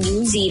lived in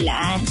New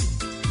Zealand.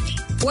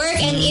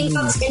 Work and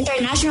Income's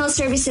International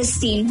Services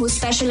team, who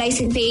specialize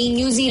in paying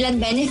New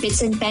Zealand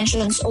benefits and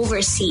pensions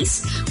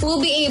overseas,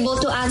 will be able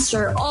to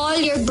answer all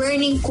your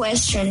burning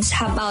questions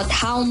about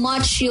how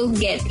much you'll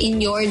get in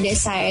your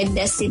desired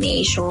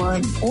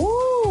destination.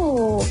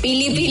 Oh,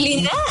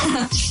 pili-pili na!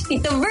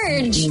 Ito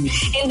Verge.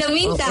 In the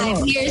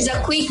meantime, here's a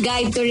quick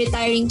guide to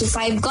retiring to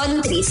 5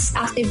 countries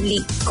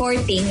actively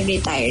courting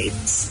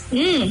retirees.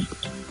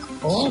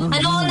 Ano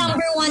ang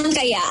number 1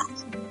 kaya?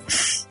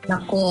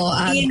 Nako,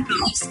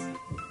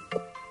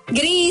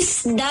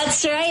 Greece,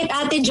 that's right,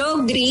 Ate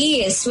Jo,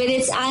 Greece, with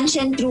its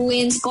ancient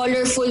ruins,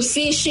 colorful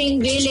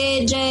fishing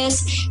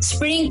villages,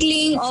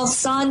 sprinkling of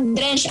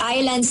sun-drenched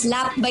islands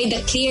lapped by the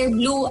clear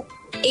blue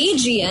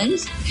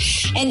Aegean,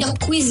 and the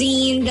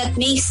cuisine that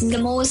makes the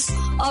most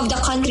of the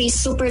country's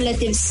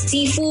superlative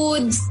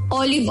seafood,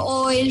 olive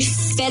oil,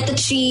 feta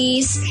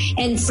cheese,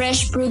 and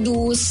fresh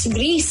produce.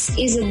 Greece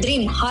is a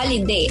dream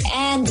holiday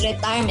and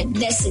retirement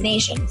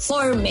destination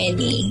for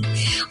many.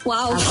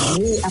 Wow.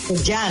 Agree ako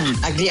dyan.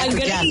 I've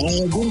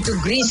been to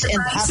Greece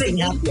and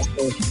happy ako.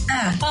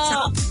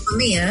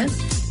 Kami,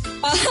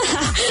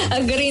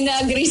 Agree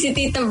na agree si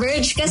Tita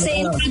Verge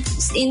kasi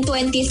in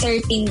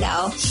 2013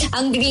 daw,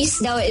 ang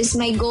Greece daw is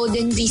my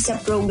golden visa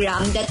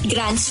program that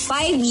grants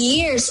 5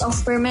 years of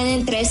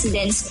permanent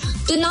residence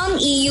to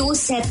non-EU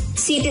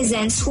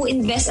citizens who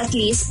invest at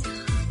least,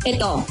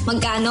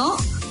 magkano?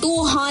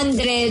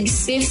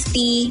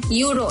 250,000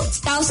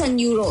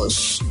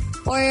 euros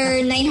or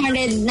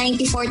 994,000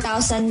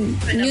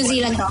 New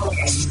Zealand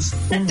dollars.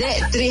 Hindi,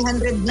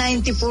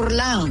 394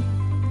 lang.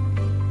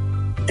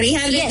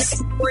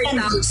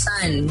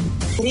 394,000.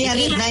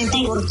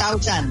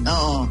 394,000.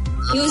 Oo.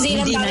 New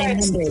Zealand Hindi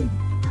dollars. 900.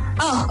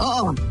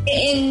 Oo.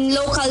 In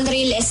local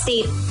real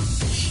estate.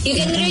 You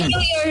can renew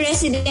your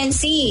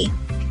residency,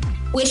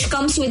 which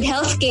comes with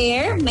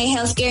healthcare. May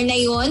healthcare na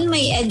yun.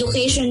 May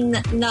educational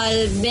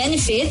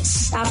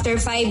benefits after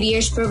 5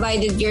 years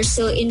provided you're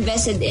still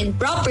invested in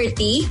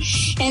property,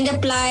 and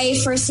apply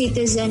for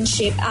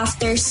citizenship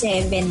after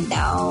 7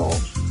 daw.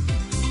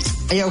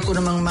 Ayaw ko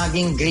namang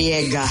maging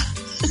Griega.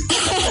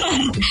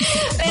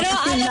 Pero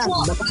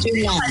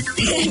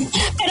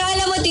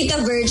alam mo,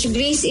 Tita Verge,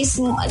 Greece is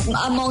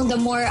among the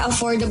more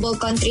affordable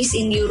countries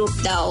in Europe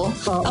daw.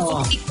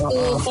 According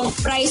to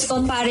price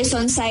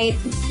comparison site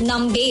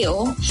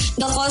Numbeo,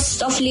 the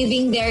cost of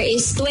living there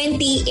is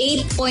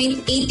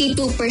 28.82%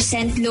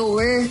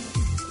 lower.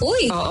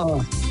 Uy!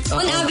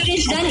 On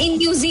average done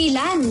in New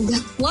Zealand.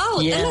 Wow,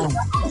 talaga.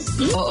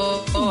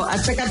 Oo.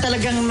 At saka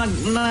talagang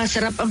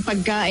masarap ang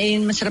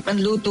pagkain, masarap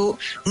ang luto,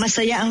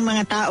 masaya ang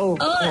mga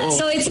tao.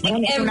 So it's like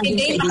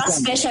everyday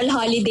naka-special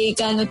holiday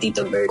ka, no,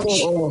 Tito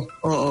Birch?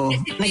 Oo.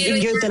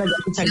 Nag-enjoy talaga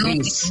ako sa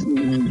Greece.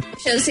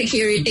 Social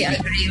Security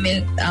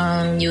Agreement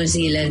New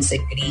Zealand sa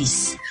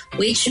Greece,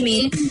 which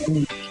means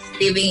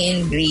living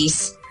in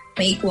Greece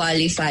may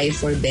qualify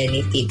for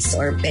benefits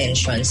or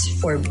pensions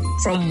from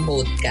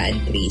both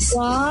countries.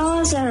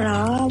 Wow,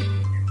 sarap.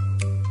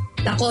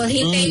 Ako,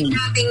 hintayin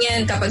natin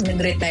yan kapag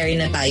nag-retire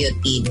na tayo,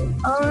 Tino.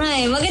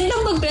 Alright,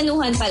 magandang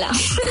magplanuhan pala.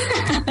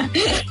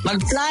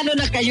 Magplano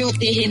na kayo,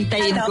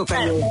 hihintayin ko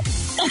kayo.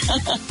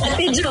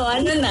 Ate Jo,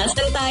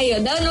 saan tayo?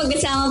 Dapat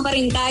magkasama pa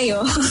rin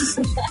tayo.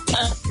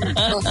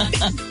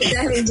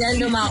 Dahil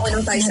dyan, lumako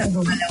nung tayo sa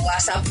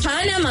pangalawa sa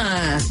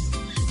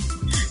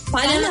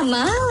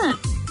Panama.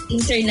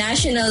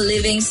 International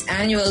Living's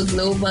annual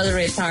Global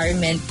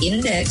Retirement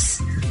Index,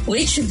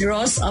 which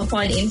draws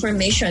upon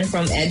information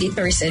from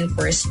editors and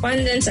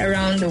correspondents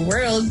around the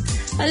world,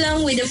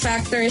 along with the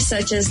factors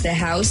such as the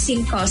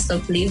housing, cost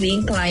of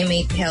living,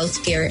 climate,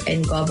 healthcare,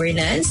 and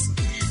governance,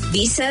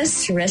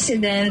 visas,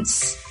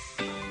 residence,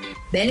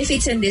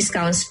 benefits, and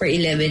discounts for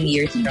 11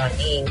 years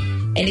running.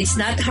 And it's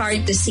not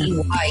hard to see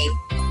why.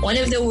 One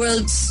of the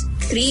world's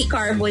 3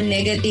 carbon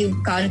negative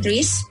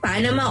countries,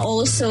 Panama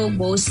also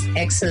boasts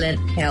excellent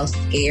health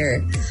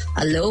care,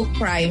 a low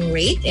crime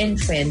rate, and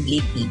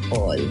friendly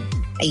people.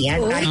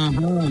 Ayan,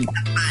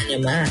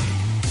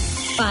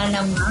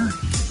 Panama.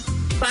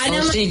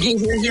 Sige.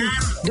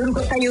 Doon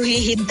ko kayo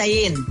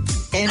hihintayin.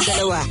 Kayong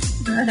dalawa.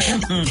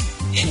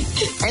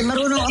 Ay,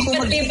 marunong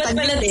ako Lipat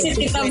pala si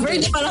Tita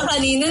Verge. Parang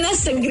kanina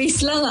nasa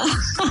Greece lang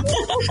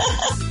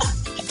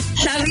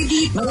Sabi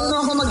dito,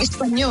 marunong ako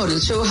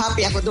mag-Espanyol. So,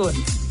 happy ako doon.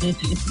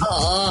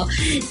 Oo.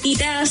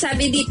 Tita,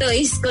 sabi dito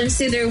is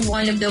considered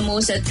one of the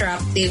most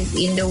attractive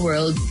in the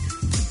world.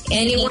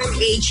 Anyone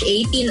age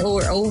 18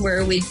 or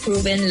over with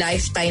proven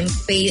lifetime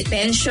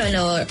pension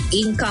or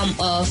income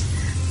of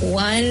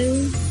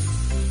 $1,000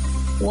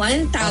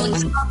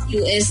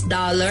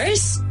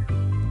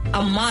 a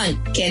month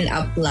can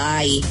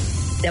apply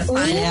the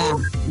Panama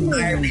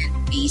Environment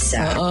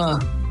Visa. Oo.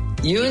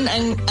 Yun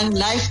ang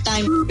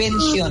lifetime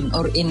pension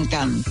or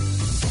income.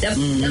 The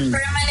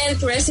permanent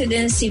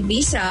residency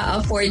visa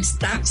affords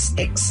tax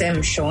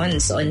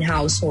exemptions on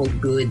household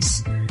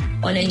goods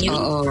on a new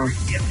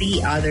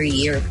every other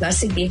year plus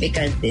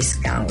significant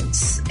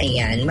discounts.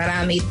 Ayan,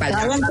 marami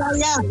pala.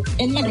 Kaya.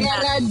 And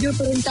mag-radio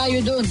pa rin tayo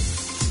dun.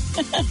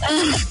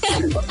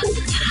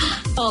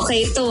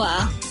 Okay, ito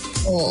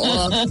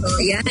Oo.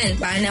 So, yan,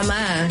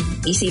 Panama.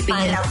 Isipin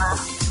niya.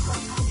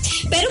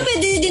 Pero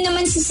pwede din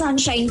naman sa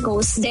Sunshine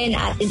Coast din,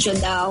 Ate Jo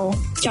daw.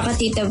 Tsaka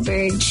Tita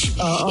Verge.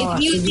 If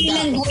New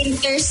Zealand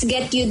winters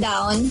get you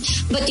down,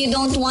 but you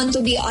don't want to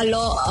be on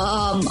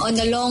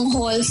a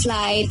long-haul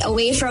flight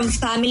away from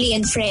family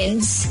and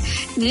friends,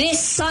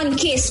 this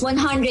sun-kissed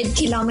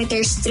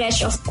 100-kilometer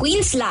stretch of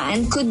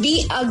Queensland could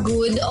be a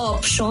good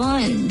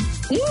option.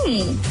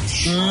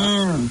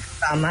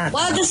 Tama.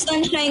 While the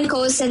Sunshine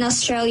Coast and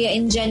Australia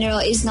in general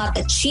is not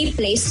a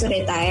cheap place to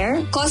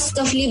retire, cost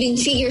of living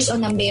figures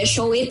on Ambea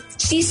show it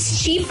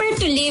is cheaper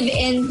to live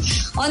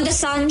on the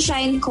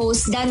Sunshine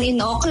Coast than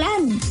in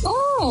Auckland.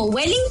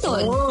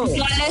 Wellington.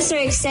 To a lesser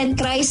extent,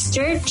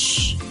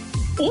 Christchurch.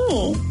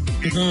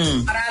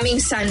 Maraming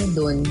sun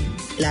dun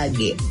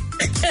lagi.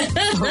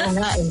 Oo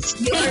nga.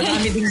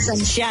 Marami ding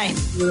sunshine.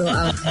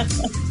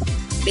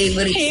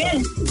 Favorite.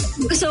 Ayan.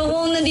 So,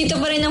 kung nandito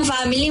pa rin ang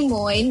family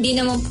mo, hindi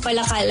naman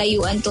pala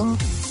kalayuan to.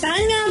 Saan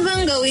nga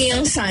bang gawin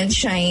yung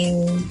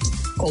Sunshine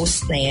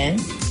Coast na yan?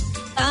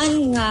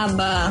 Saan nga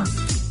ba?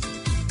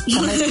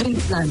 Sa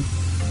Queensland.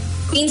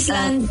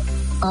 Queensland.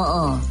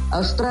 Oo.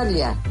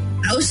 Australia.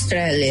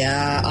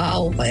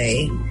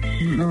 Okay.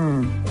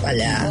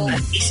 Wala.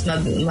 At least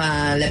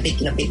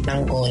malapit-lapit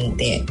ng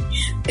konti.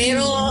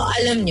 Pero,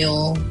 alam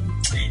nyo,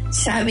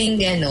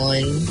 sabing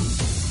ganon,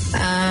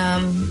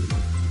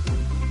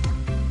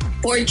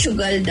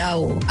 Portugal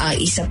daw,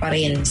 isa pa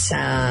rin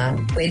sa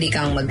pwede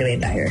kang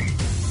mag-retire.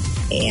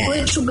 Ayan.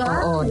 Portugal?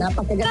 Oo,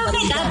 napakaganda.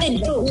 Bakit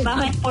natin to?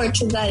 Bakit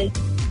Portugal?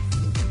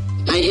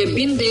 I have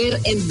been there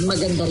and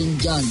maganda rin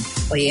dyan.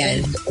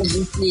 Yan. And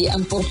obviously,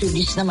 ang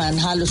Portuguese naman,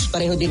 halos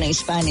pareho din ng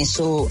Spanish.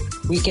 So,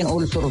 we can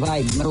all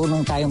survive.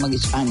 Marunong tayo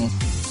mag-Spanish.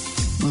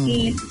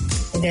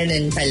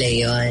 Ganun pala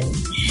yun.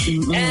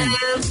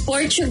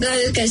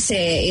 Portugal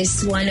kasi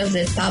is one of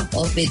the top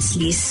of its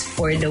list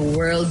for the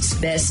world's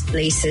best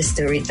places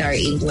to retire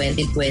in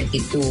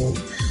 2022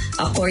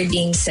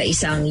 according sa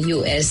isang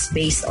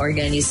US-based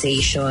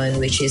organization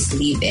which is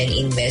Live and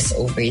Invest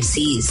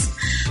Overseas,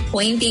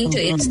 pointing to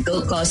its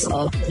low cost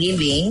of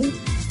living,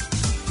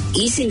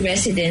 easy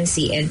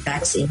residency, and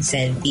tax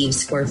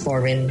incentives for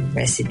foreign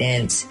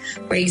residents.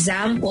 For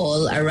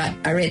example, a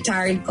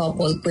retired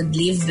couple could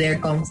live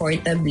there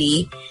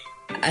comfortably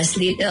as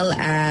little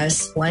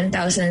as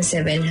 1,700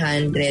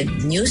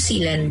 New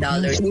Zealand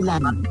dollars a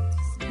month.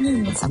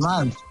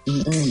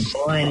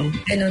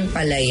 Ganun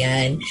pala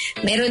yan.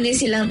 Meron din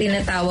silang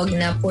tinatawag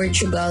na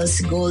Portugal's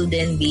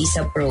Golden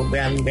Visa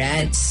Program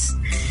grants.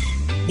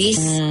 This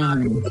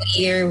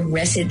 2-year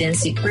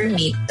residency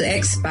permit to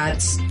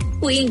expats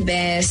who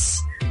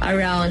invest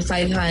around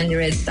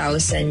 500,000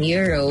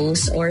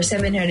 euros or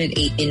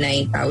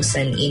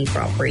 789,000 in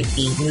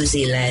property, New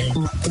Zealand.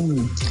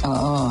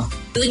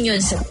 Dun yun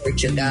sa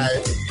Portugal.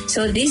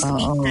 So this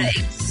visa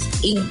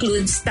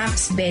includes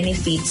tax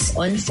benefits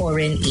on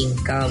foreign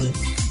income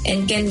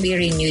and can be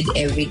renewed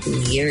every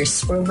 2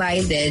 years,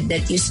 provided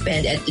that you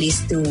spend at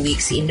least 2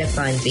 weeks in the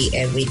country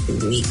every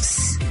 2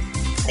 weeks.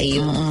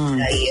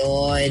 Ayun.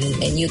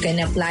 And you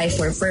can apply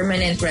for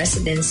permanent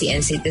residency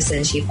and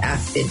citizenship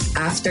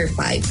after 5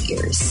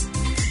 years.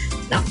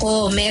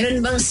 Nako,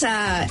 meron bang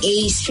sa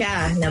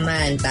Asia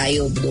naman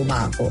tayo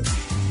dumako?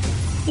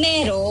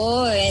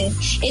 Meron.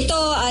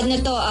 Ito,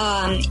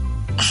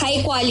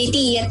 high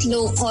quality at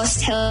low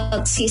cost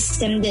health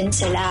system din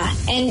sila.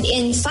 And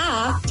in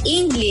fact,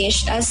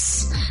 English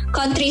as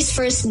country's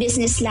first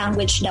business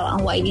language daw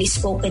ang widely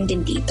spoken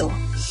din dito.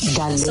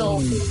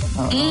 Galing.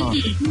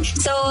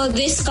 So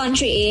this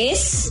country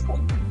is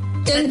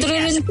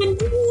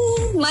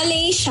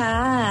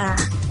Malaysia.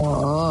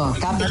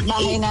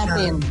 Kapit-bahay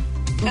natin.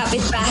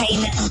 kapitbahay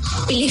ng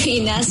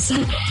Pilipinas.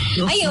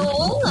 Ay,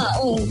 oo nga.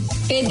 Oo.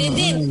 Pwede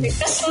din.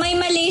 Tapos may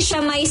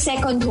Malaysia, may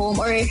second home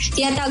or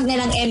tinatawag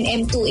nilang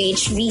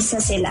MM2H visa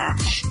sila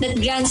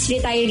that grants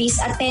retirees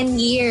a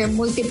 10-year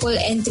multiple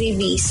entry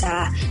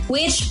visa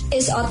which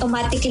is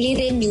automatically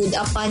renewed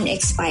upon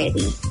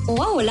expiry.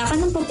 Wow, wala ka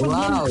nang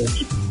problema. Wow.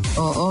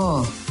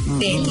 Oo.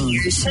 10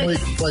 years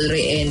multiple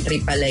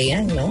re-entry pala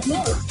yan, no?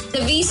 The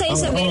visa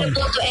is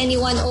available to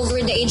anyone over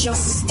the age of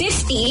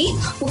 50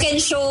 who can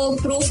show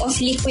proof of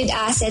liquid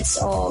assets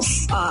of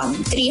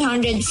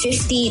 350,000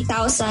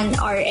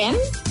 RM.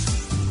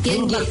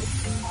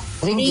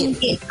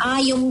 Ringgit.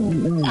 Yung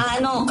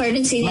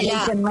currency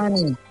nila. Malaysian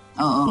money.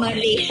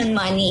 Malaysian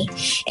money.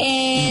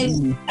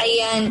 And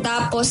ayan,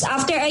 tapos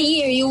after a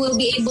year, you will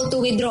be able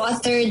to withdraw a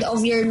third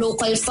of your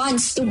local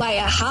funds to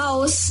buy a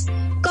house,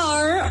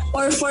 car,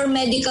 or for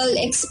medical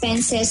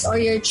expenses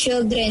or your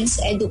children's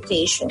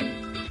education.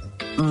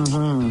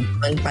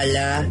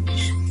 Pala.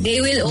 They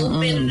will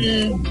open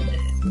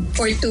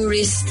for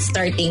tourists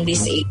starting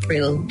this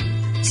April.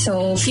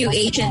 So, few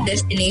Asian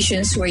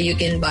destinations where you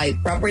can buy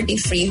property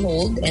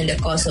freehold and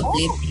the cost of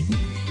living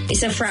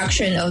is a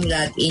fraction of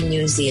that in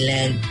New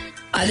Zealand.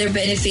 Other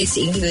benefits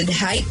include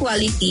high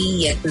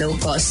quality yet low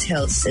cost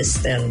health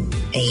system.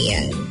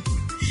 Ayan.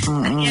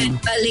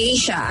 Ayan,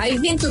 Malaysia. I've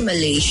been to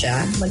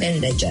Malaysia.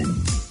 Maganda dyan.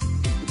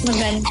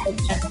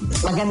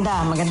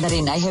 Maganda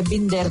rin. I have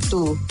been there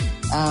too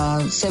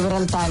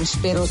several times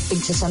pero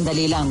tigsa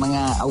sandali lang,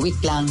 mga a week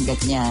lang,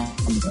 ganyan.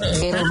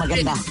 Pero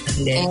maganda.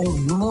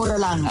 And mura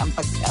lang ang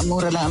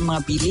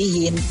mga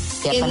bilihin.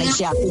 Kaya pa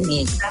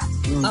nag-shopping eh.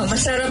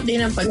 Masarap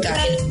din ang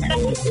pagkain.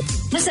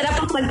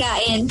 Masarap ang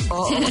pagkain.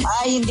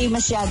 Ay, hindi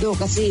masyado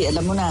kasi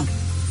alam mo na,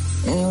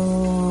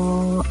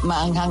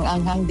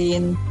 maanghang-anghang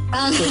din.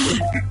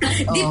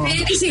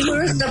 Depende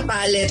siguro sa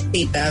palate,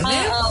 tita.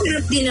 Pero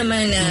masarap din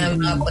naman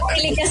na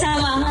Pili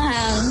kasama ang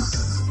hang.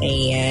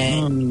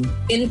 Ayan.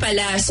 Yun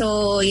pala.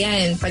 So,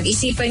 yan.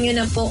 Pag-isipan nyo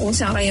na po kung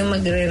saan kayo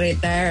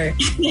magre-retire.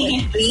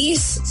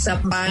 Please,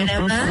 sa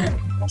Panama,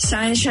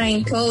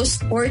 Sunshine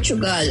Coast,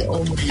 Portugal,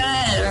 o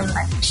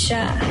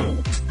siya.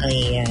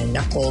 Ayan.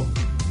 Ako.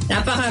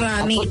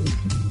 Napakarami.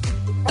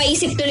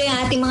 Paisip tuloy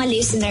ang ating mga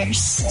listeners.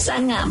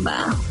 Saan nga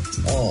ba?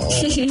 Oo.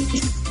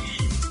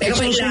 Pero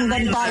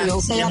sundan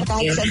tayo, kaya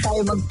kahit saan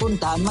tayo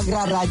magpunta,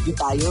 magra-radyo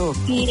tayo.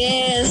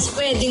 Yes,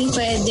 pwede.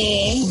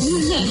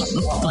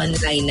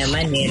 Online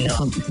naman eh,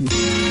 no?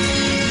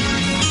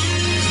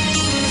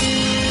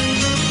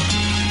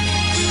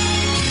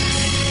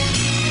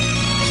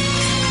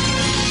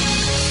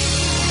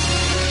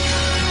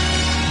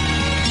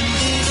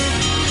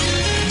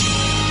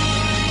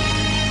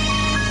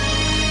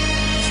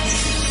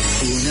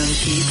 Unang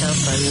kita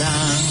pa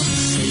lang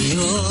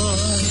sa'yo,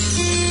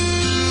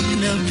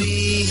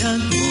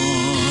 nabihag mo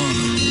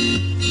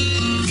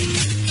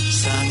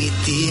sa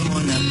ngiti mo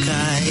na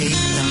kahit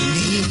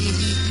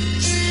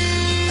tamis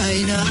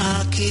ay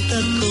naakit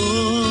ako.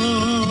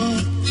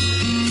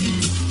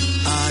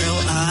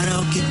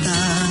 Araw-araw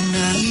kitang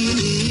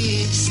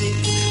naiisip,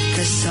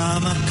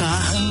 kasama ka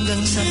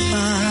hanggang sa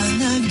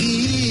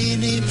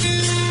panaginip.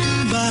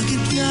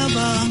 Bakit nga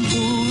ba ang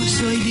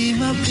puso'y di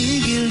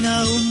mapigil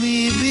na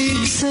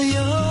umibig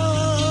sa'yo?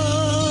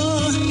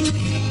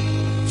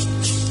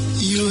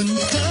 Yun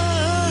ka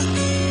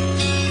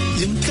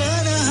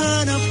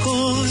nahanap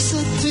ko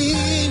sa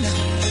tuwina,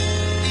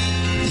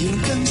 yun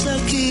kang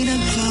sa'kin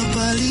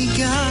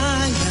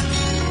nagpapaligaya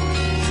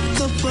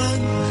kapag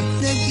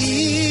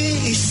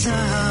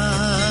nag-iisa.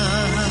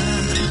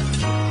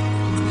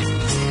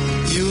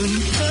 Yun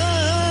ka,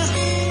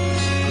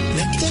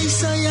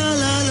 nagkaisaya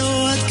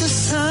lalo at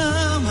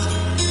kasama,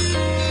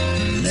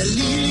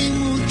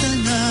 nalilimutan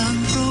ang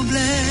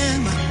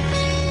problema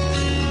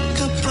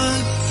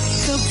kapag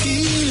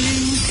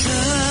kapiling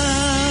ka.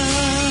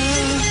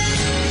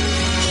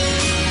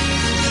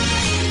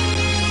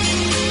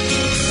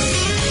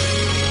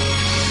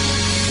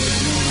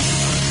 Huwag mo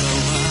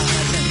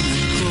magawalan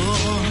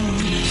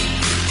akong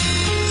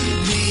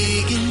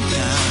ibigin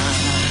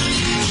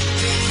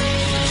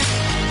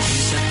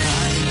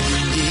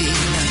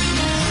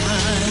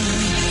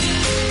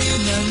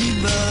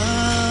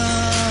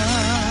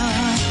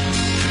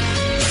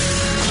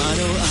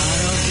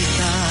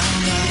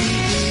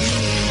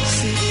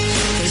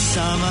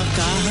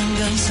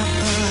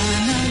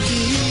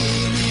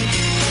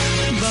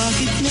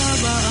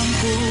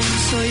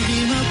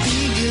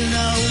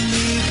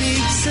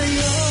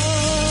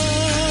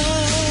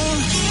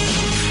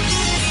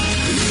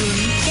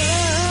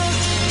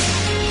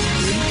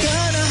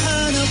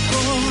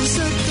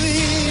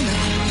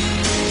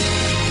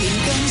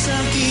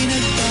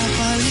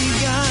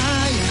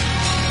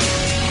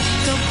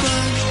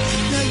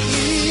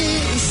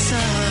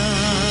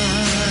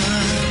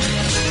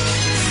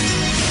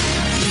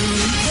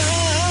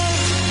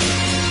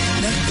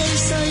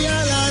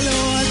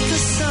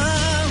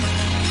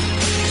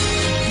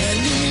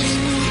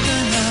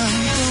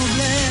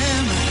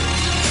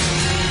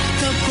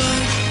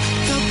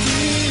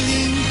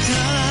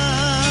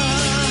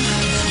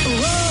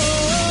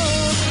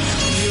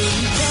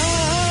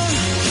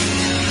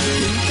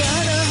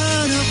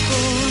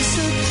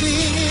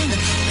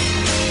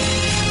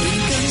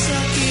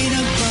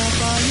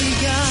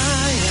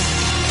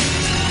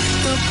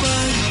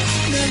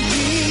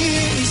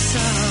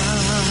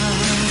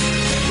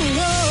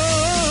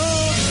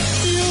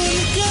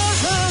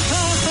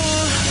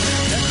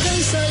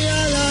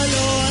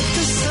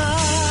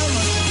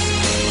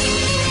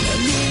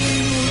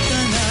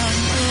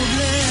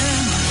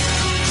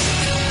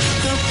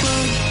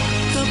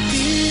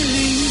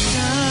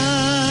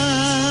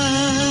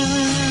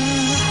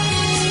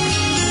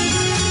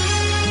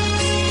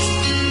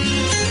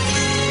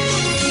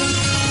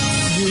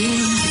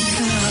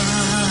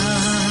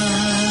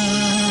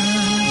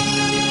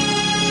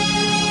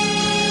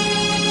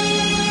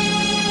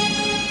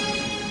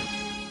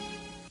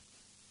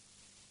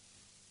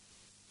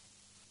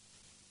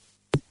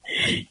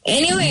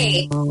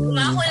Anyway,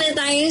 umako na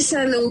tayo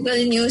sa local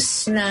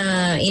news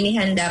na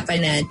inihanda pa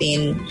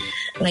natin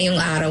ngayong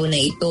araw na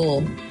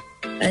ito.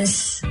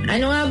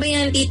 Ano nga ba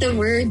yan, Tita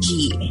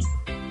Virgie?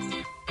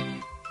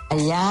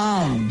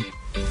 Ayan.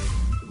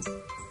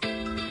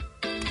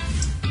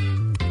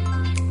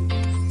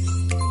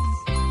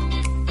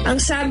 Ang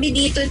sabi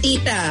dito,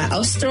 Tita,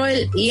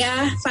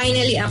 Australia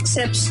finally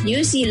accepts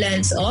New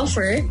Zealand's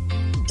offer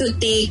to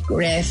take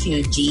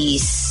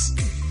refugees.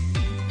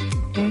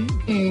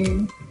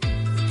 Mm-hmm.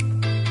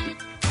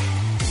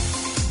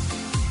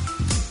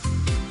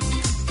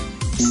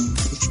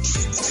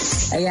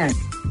 Ayan.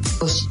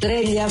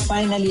 Australia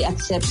finally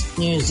accepts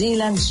New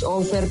Zealand's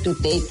offer to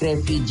take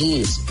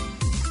refugees.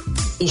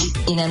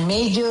 In a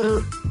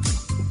major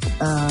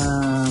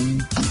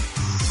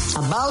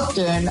about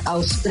turn,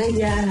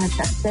 Australia has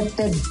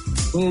accepted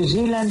New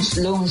Zealand's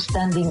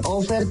long-standing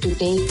offer to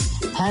take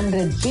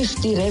 150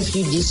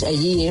 refugees a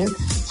year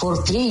for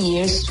 3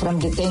 years from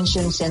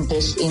detention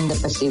centers in the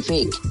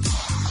Pacific.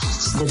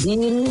 The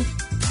deal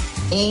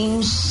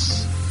aims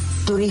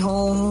to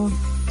rehome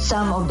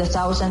some of the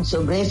thousands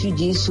of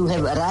refugees who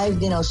have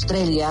arrived in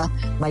Australia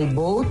by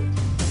boat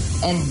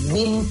and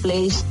been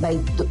placed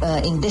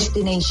in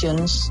detention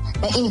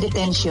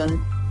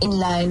in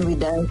line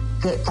with the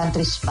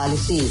country's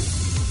policy.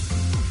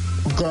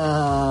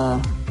 The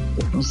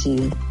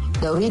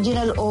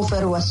original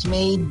offer was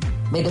made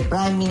by the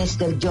Prime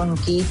Minister John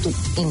Key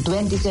in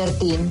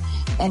 2013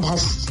 and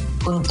has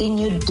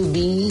continued to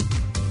be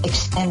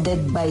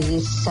extended by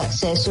his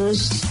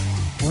successors,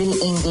 Bill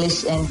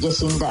English and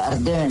Jacinda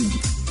Ardern.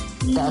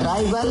 The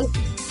arrival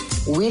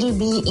will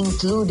be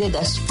included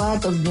as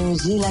part of New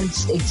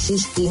Zealand's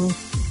existing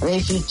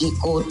refugee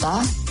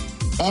quota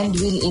and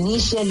will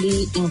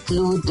initially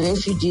include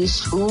refugees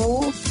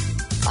who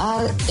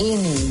are in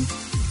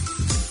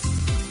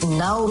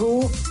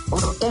Nauru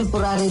or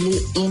temporarily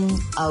in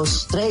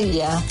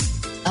Australia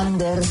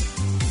under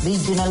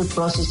regional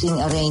processing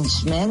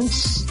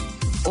arrangements,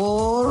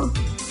 or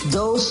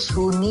those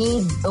who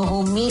meet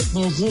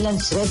New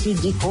Zealand's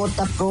refugee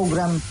quota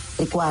program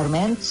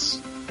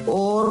requirements,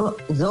 or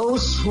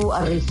those who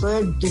are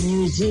referred to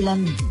New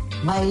Zealand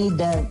by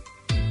the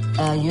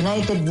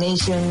United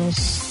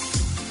Nations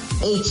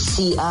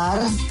HCR,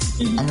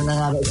 ano na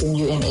nga ba itong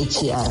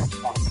UNHCR?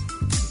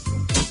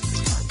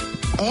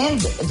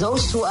 And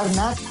those who are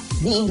not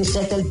being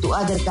resettled to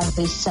other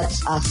countries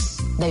such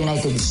as the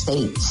United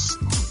States.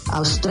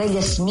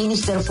 Australia's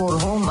Minister for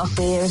Home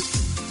Affairs,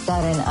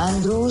 Karen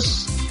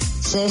Andrews,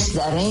 says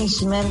the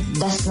arrangement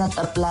does not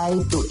apply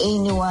to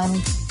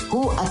anyone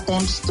who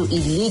attempts to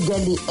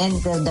illegally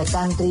enter the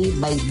country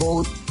by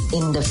boat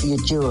in the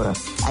future.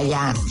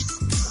 Ayan.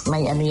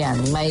 May ano yan,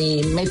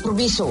 may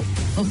proviso.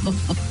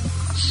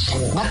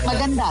 But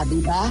maganda,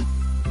 di ba?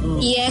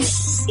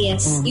 Yes.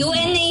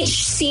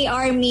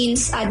 UNHCR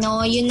means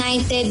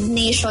United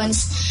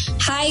Nations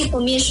High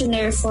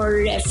Commissioner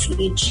for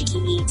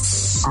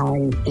Refugees.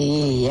 I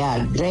see.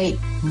 Yeah, great.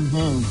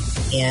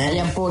 Yeah.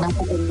 Ayan po,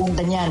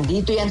 napakaganda niyan.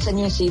 Dito yan sa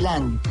New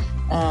Zealand.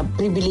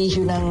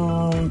 Pribilehiyo ng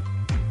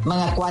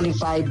mga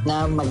qualified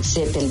na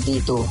mag-settle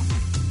dito.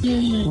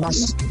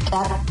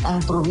 Basta ang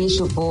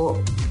proviso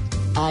po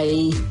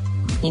ay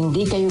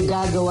hindi kayo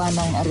gagawa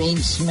ng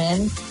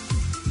arrangement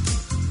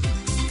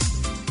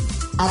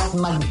at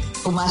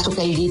pumasok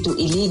kayo dito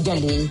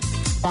illegally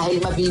dahil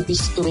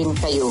mabibisto rin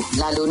kayo.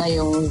 Lalo na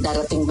yung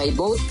darating by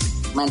boat,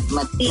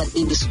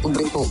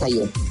 matidiscover po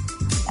kayo.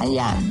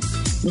 Ayan.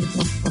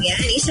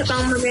 Yan, isa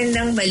pang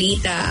magandang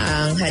balita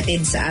ang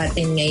hatid sa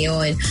atin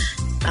ngayon.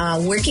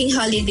 Working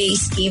holiday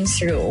schemes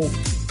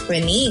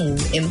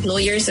reopening.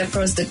 Employers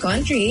across the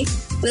country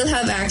will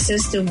have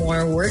access to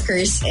more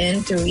workers,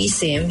 and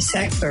tourism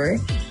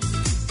sector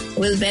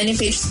will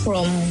benefit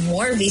from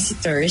more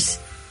visitors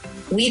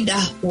with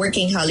the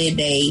working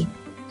holiday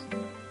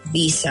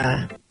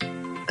visa.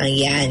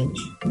 Ayan.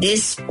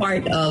 This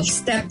part of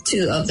step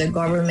 2 of the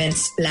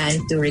government's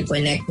plan to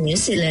reconnect New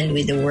Zealand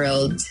with the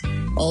world.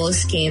 All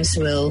schemes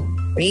will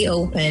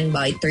reopen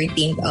by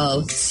 13th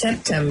of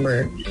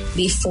September.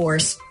 Before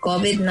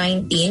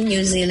COVID-19,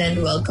 New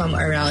Zealand welcomed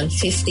around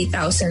 50,000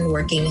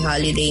 working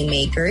holiday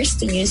makers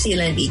to New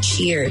Zealand each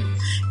year.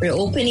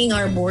 Reopening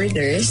our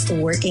borders to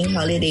working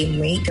holiday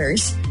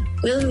makers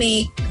will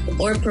make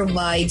or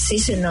provide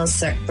seasonal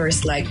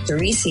sectors like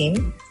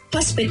tourism,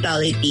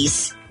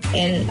 hospitalities,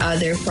 and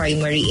other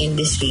primary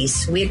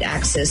industries with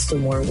access to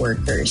more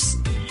workers.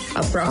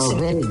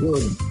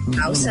 Approximately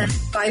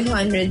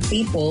 1,500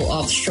 people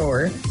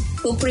offshore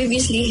who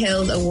previously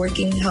held a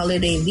working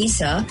holiday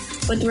visa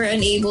but were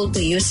unable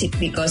to use it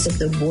because of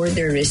the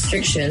border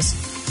restrictions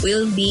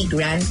will be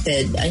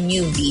granted a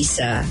new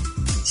visa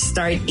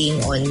starting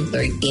on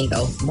 13th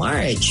of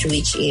March,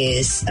 which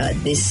is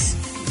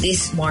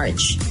this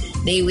March.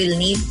 They will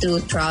need to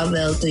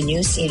travel to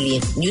New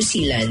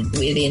Zealand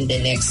within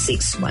the next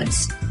 6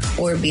 months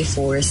or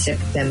before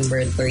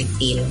September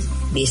 13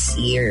 this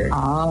year.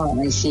 Oh,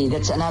 I see.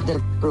 That's another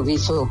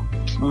proviso.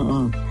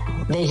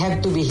 They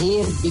have to be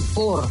here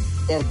before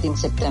 13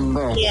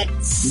 September.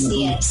 Yes,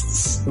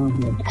 yes.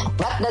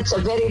 But that's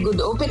a very good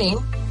opening.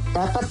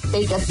 Dapat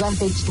take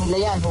advantage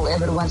nila yan,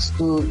 whoever wants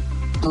to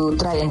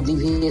try and live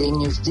here in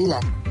New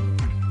Zealand.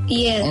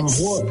 Yes. And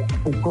work,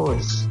 of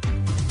course.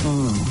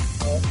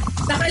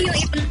 Saka yung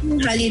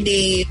ibang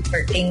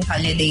working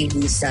holiday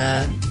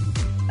visa,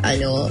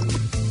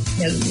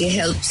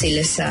 nag-help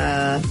sila sa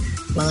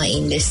mga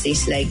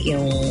industries like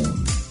yung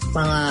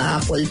mga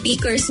apple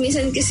pickers.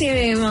 Minsan kasi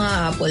may mga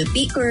apple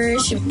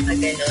pickers, yung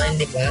mga gano'n,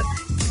 di ba?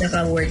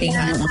 Naka-working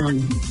holiday.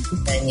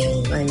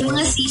 Yung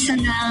mga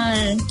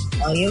seasonal.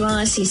 Yung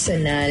mga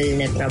seasonal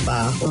na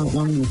trabaho.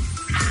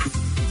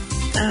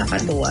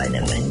 Nakakatuwa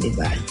naman, di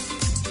ba?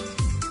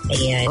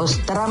 Ayan.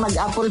 Tara,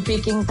 mag-apple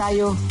picking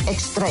tayo.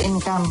 Extra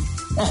income.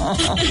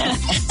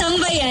 Saan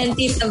ba yan,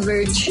 Tita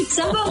Virg?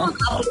 Saan ba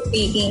mag-apple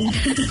picking?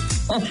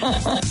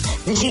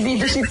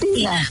 Dito si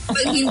Tina.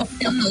 Pag hindi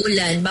na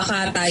maulan,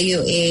 baka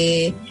tayo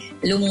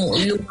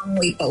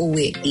lumangoy pa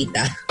uwi,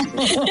 Tita.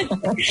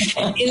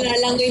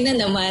 Ilalangoy na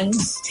naman.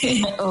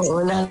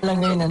 Oo,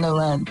 lalangoy na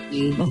naman.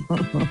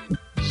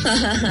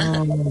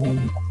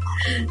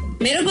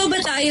 Meron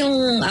ba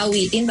tayong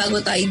awitin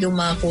bago tayo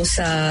dumako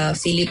sa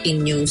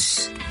Philippine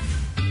news?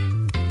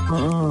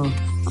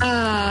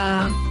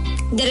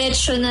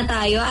 Diretso na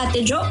tayo,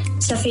 Ate Jo,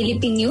 sa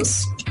Philippine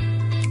news.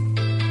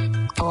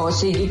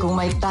 Sige, kung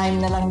may time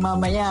na lang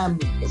mamaya,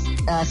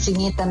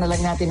 singitan na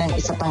lang natin ang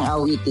isa pang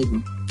awitin.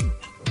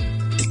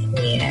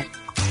 Yeah.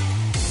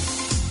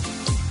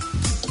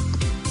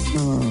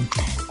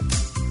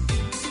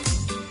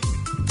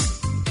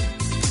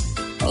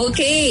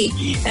 Okay,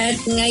 at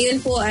ngayon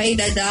po ay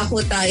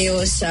dadako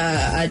tayo sa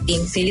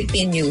ating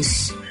Philippine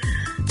news.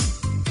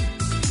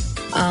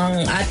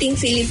 Ang ating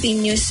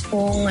Philippine news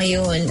po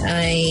ngayon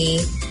ay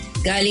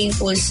galing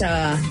po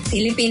sa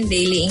Philippine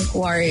Daily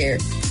Inquirer.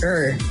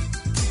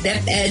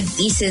 DepEd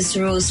eases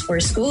rules for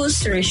schools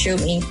to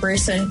resume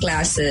in-person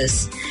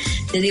classes.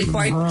 The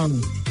Department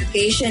of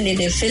Education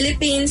in the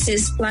Philippines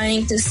is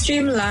planning to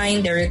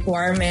streamline the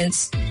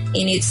requirements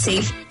in its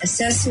safe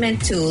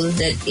assessment tool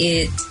that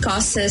it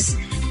causes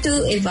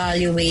to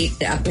evaluate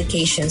the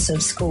applications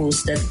of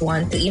schools that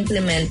want to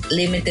implement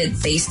limited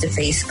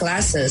face-to-face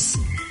classes.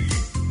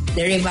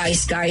 The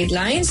revised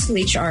guidelines,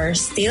 which are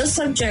still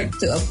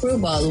subject to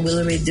approval,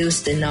 will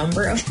reduce the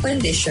number of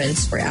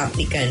conditions for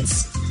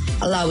applicants,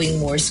 allowing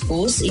more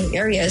schools in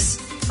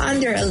areas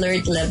under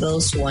alert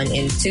levels 1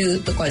 and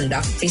 2 to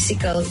conduct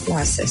physical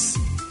classes.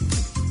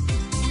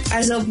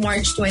 As of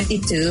March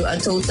 22, a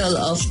total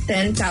of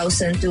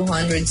 10,206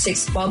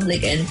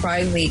 public and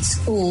private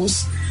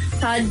schools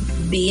had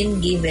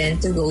been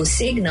given to go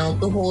signal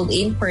to hold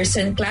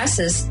in-person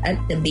classes at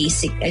the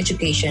basic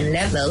education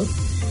level.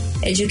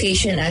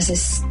 Education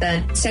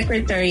Assistant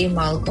Secretary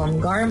Malcolm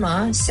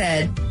Garma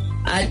said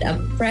at a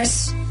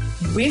press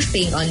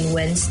briefing on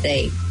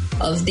Wednesday.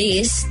 Of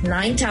these,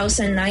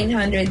 9,994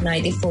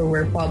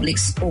 were public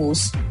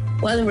schools,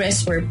 while the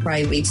rest were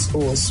private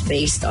schools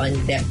based on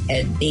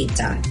DepEd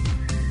data.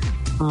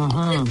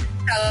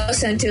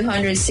 1,206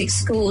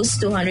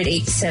 schools,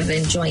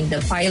 287 joined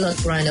the pilot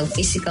run of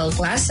physical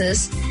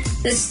classes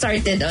that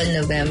started on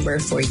November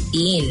 14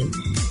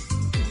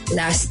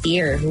 last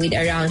year, with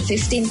around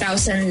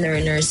 15,000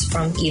 learners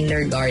from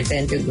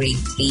kindergarten to grade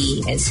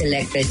 3 and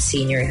selected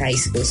senior high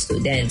school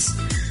students.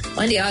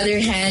 On the other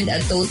hand,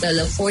 a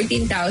total of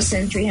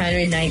 14,396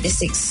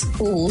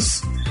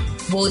 schools,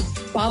 both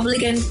public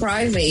and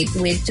private,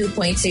 with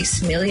 2.6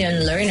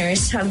 million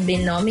learners, have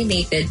been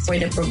nominated for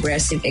the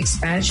progressive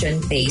expansion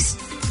phase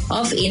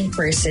of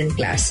in-person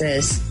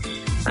classes.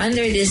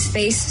 Under this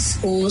phase,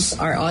 schools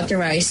are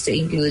authorized to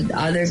include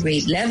other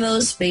grade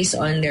levels based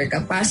on their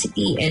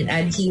capacity and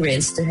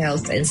adherence to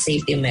health and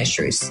safety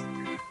measures.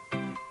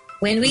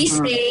 When we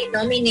say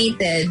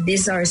nominated,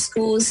 these are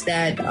schools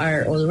that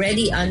are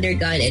already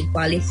undergone and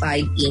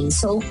qualified in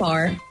so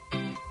far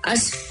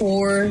as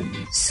for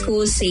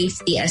school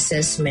safety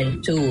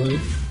assessment tool,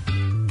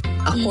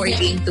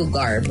 according to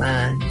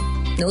Garma,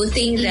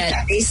 noting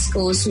that these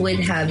schools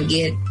would have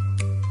to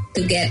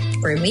get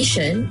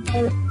permission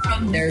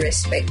from their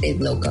respective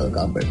local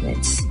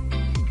governments.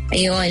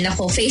 Ayun,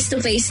 ako,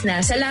 face-to-face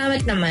na.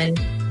 Salamat naman.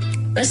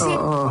 Kasi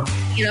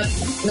hirap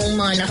nung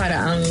mga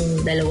nakaraang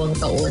 2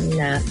 taon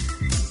na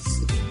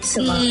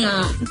sa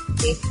mga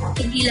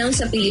hindi lang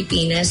sa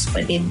Pilipinas,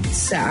 pati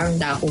sa ang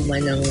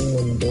dakuman ng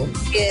mundo.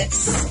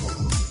 Yes.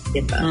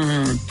 Diba?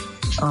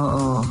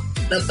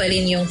 Iba pa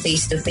rin yung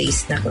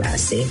face-to-face na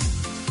klase.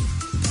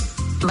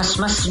 Mas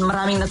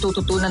maraming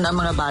natututunan ang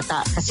mga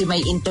bata kasi may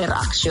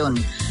interaction.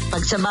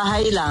 Pag sa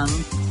bahay lang,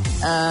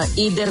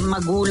 either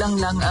magulang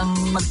lang ang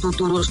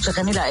magtuturo sa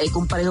kanila.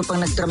 Kung pareho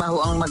pang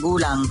nagtrabaho ang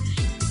magulang,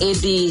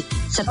 di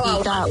sa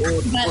tita o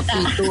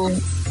tito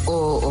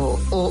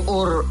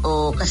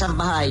o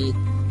kasambahay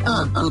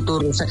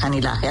magtuturo sa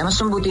kanila. Kaya mas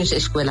mabuti yung sa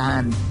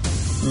eskwelahan.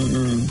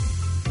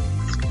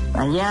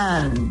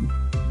 Ayan.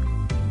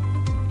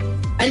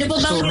 Ano po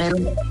bang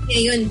meron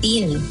ngayon,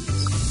 Tin?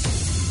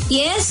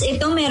 Yes,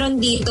 ito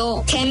meron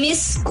dito.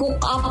 Chemists cook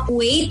up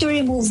way to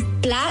remove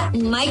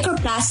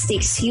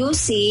microplastics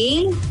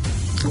using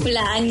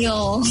Hulaan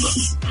nyo.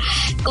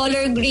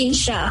 Color green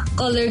siya.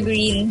 Color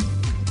green.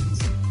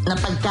 Na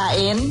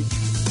pagkain?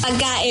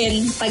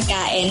 Pagkain.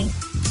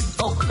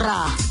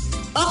 Okra.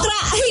 Okra!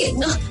 Ay!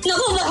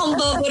 Naku, bakang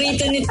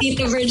paborito ni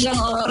Tita Verge ang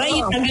okra.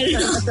 Yung tagal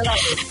na.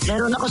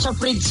 Meron ako sa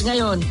fridge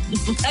ngayon.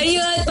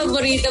 Ayun,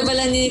 paborito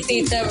pala ni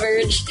Tita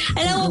Verge.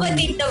 Alam mo ba,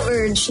 Tita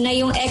Verge, na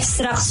yung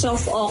extracts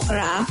of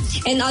okra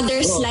and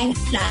other slime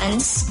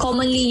plants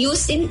commonly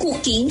used in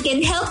cooking can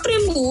help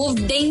remove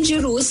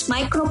dangerous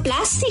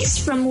microplastics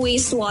from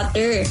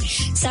wastewater.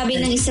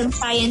 Sabi ng isang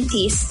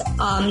scientist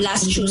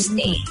last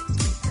Tuesday.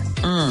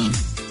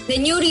 The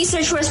new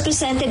research was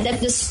presented at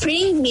the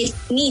spring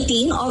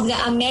meeting of the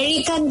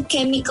American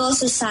Chemical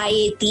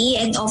Society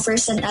and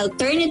offers an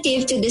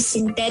alternative to the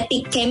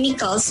synthetic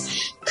chemicals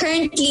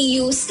currently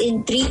used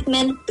in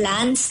treatment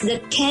plants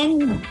that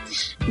can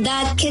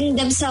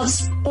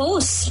themselves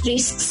pose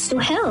risks to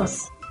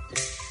health.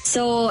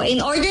 So,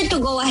 in order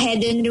to go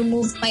ahead and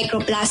remove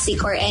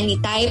microplastic or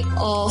any type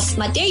of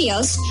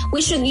materials,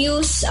 we should be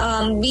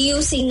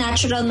using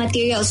natural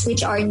materials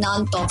which are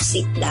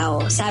non-toxic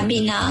daw.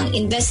 Sabi ng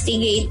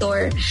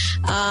investigator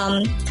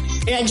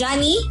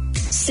Rajani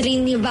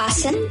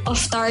Srinivasan of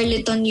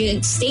Tarleton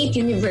State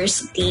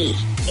University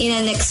in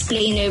an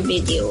explainer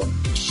video.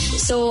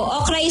 So,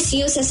 okra is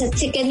used as a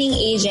thickening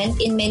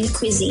agent in many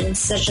cuisines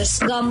such as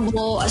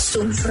gumbo, a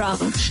stew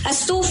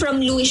from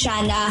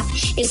Louisiana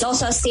is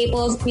also a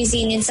staple of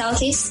cuisine in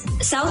South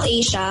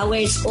Asia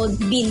where it's called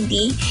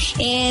bindi.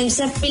 And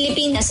sa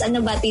Pilipinas,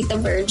 ano ba, Tita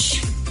Verge?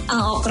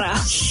 Ang okra.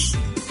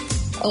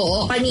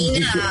 Oo,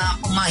 kanina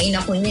kumain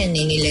ako niyan,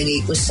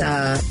 nilagay ko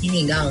sa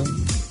sinigang.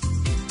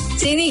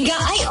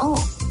 Sinigang? Ay, oh.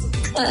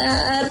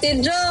 Ate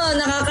Jo,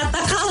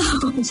 nakakatakaw.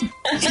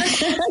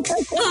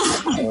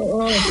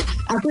 Oo.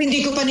 Ako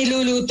hindi ko pa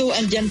niluluto.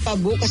 Andyan pa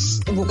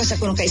bukas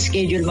ako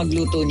naka-schedule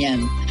magluto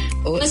niyan.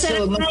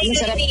 Masarap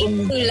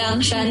kung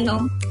lang siya,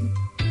 no?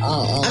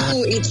 Oo.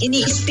 Ako,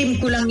 ini-steam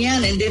ko lang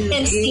yan and then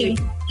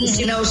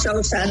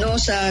sinawsaw sa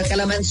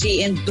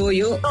calamansi and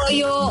toyo.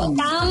 Toyo,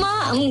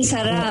 tama. Ang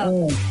sarap.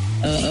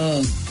 Oo.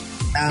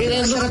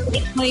 Masarap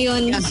mo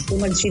yun.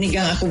 Kung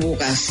magsinigang ako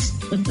bukas.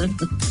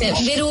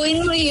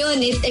 Biruin mo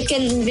yun. It's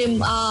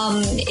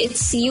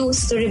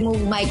used to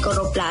remove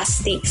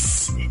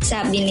microplastics,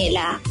 sabi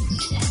nila.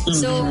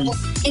 So,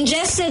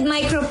 ingested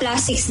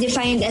microplastics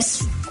defined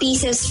as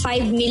pieces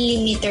 5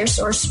 millimeters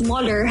or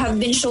smaller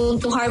have been shown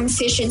to harm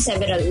fish in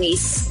several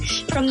ways,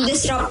 from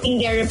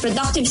disrupting their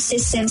reproductive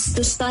systems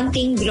to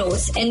stunting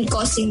growth and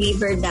causing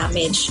liver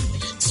damage.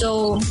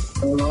 So,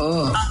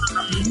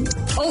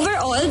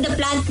 overall, the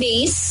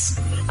plant-based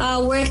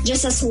work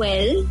just as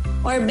well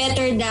or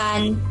better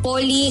than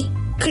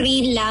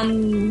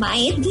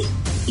polyacrylamide.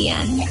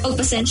 Yan.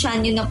 Pagpasensyahan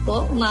nyo na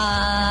po.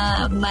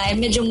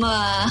 Medyo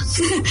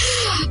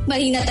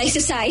mahina tayo sa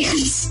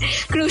science.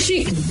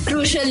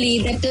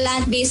 Crucially, the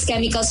plant-based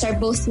chemicals are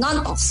both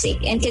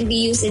non-toxic and can be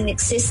used in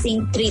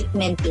existing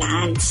treatment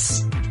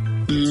plants.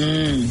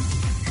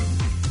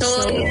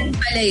 So, yun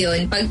pala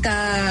yun. Pagka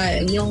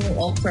yung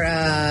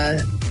okra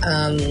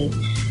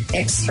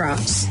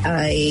extracts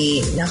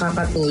ay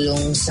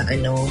nakakatulong sa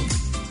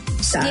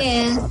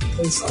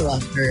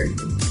wastewater.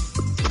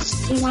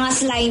 Yung mga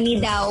slimy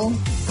daw.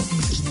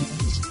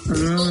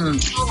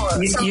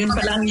 Yun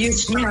pala ang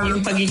use niya,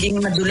 yung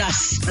pagiging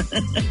madulas.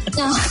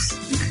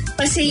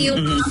 Kasi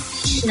yung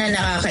na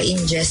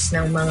nakaka-ingest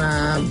ng mga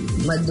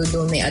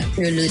madudumi at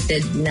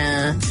polluted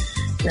na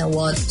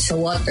sa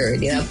water,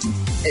 di ba?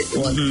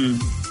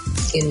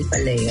 Yun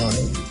pala yun.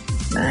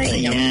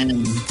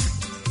 Ayan.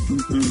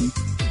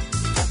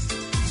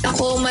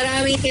 Ako,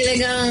 marami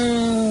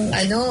talagang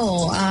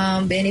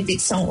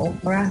benefits ng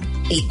okra.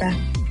 Tita.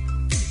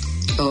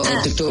 Oo,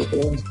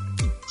 totoo.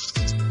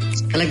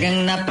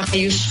 Talagang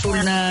napaka-useful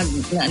na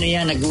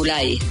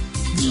gulay.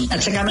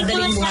 At saka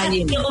madaling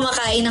buhayin. Hindi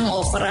kumakain ng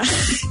okra.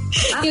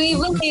 Yung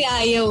ibang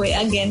ayaw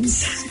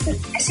against.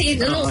 Kasi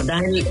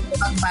dahil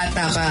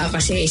pagbata ka,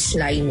 kasi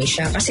slimy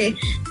siya. Kasi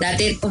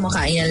dati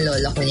kumakain ng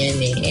lola ko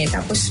niyan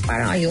tapos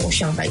parang ayoko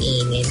siyang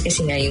kainin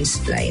kasi nga yung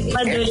slimy.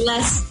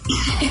 Madulas.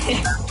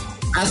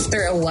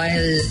 After a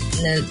while,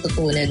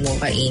 natutunan mo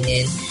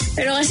kainin.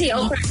 Pero kasi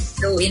okra is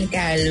low in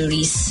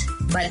calories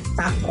but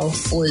packed of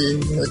full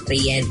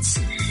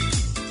nutrients.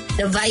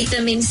 The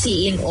vitamin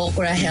C in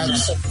okra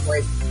helps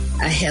support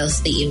a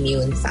healthy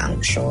immune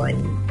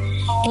function.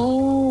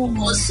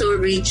 Also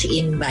rich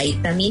in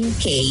vitamin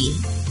K,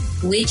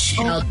 which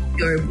helps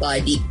your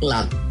body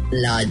clot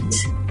blood.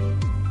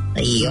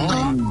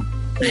 Ayun.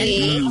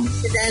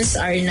 Antioxidants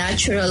are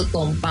natural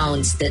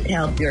compounds that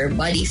help your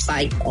body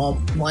fight off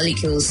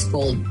molecules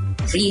called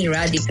free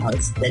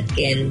radicals that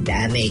can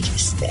damage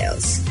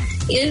cells.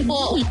 Yun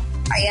po.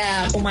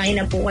 Kaya kumain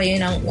na po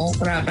kayo ng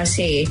okra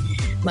kasi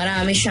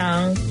marami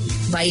siyang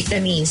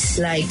vitamins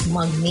like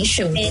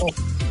magnesium,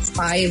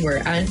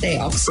 fiber,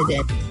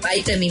 antioxidant,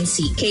 vitamin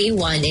C,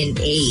 K1, and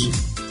A.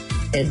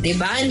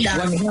 Diba? Ang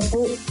dami na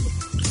po.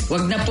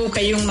 Wag na po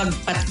kayong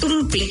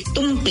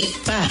magpatumpik-tumpik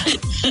pa.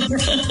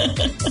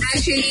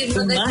 Actually,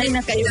 kumain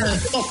na kayo ng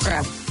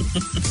okra.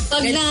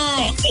 Wag na.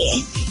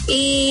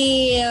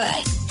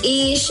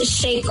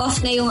 i-shake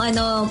off na yung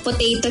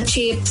potato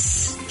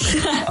chips.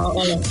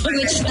 Oo.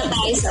 Switch na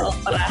tayo sa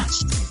okra.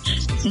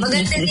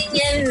 Maganda din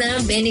yan na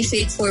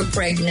benefit for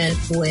pregnant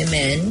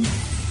women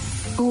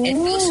and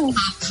those who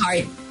have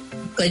heart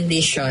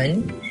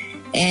condition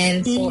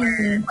and for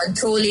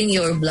controlling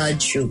your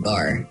blood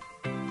sugar.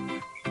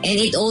 And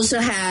it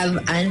also have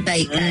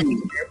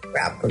anti-cancer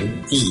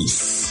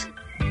properties.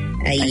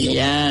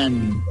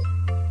 Ayan.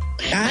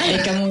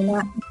 Teka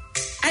muna.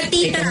 At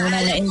tita, Teka muna,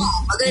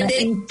 maganda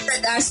din sa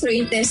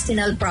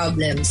gastrointestinal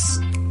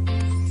problems.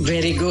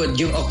 Very good,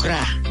 yung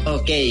okra.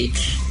 Okay.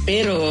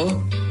 Pero,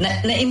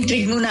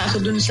 na-intrigue muna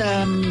ako dun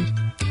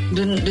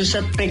sa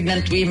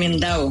pregnant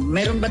women daw.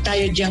 Meron ba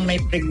tayo diyang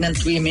may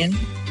pregnant women?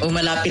 O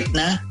malapit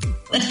na?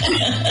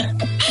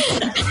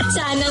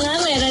 Sana nga,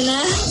 meron na.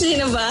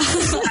 Sino ba?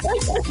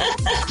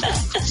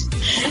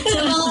 Sa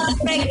mga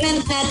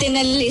pregnant natin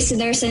na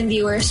listeners and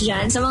viewers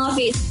dyan, sa mga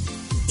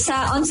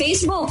on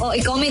Facebook,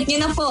 i-comment nyo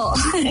na po.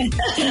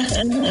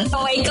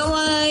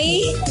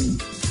 Kaway-kaway.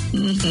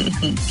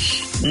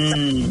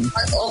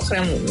 Okra,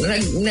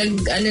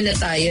 na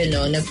tayo,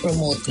 no?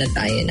 Nag-promote na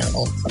tayo ng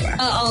okra.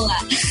 Oo nga.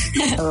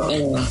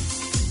 Oo.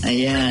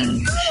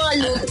 Ayan.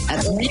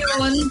 At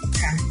ngayon,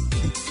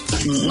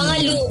 mga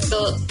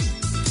luto.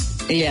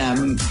 Yeah.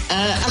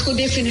 Ako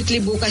definitely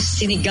bukas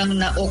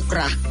sinigang na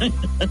okra.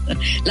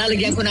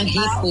 Lalagyan ko ng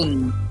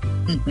hipon.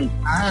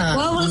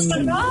 Wow, ang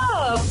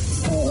sarap.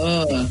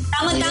 Oo.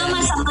 Tama-tama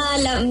sa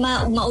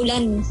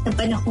maulan na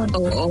panahon.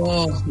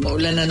 Oo,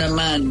 maulan na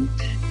naman.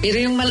 Pero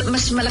yung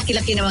mas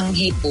malaki-laki namang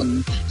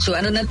hipon. So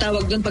ano na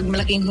tawag doon pag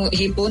malaking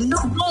hipon?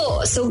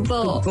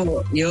 Sugpo.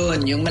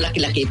 Yun, yung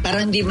malaki-laki. Para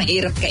hindi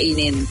mahirap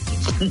kainin.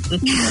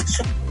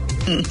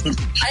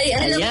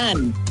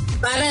 Ayan.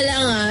 Para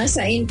lang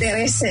sa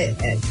interest,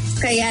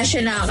 kaya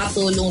siya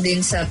nakakatulong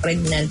din sa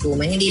pregnant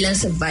woman, hindi lang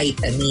sa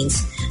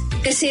vitamins.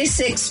 Kasi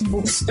sex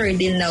booster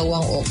din daw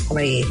ang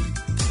okra eh.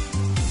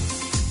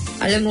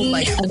 Alam mo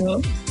ba yun?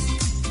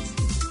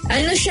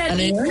 Ano siya?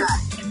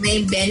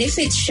 May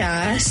benefit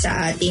siya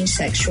sa ating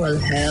sexual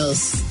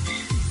health.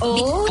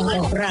 Oh,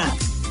 ang okra.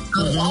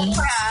 Ang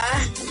okra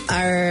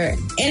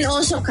and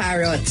also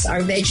carrots are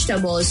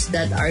vegetables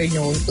that are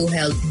known to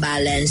help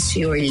balance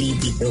your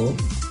libido.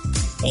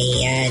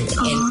 Ayan.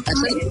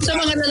 Sa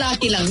mga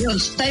lalaki lang yun.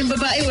 Tayong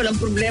babae, walang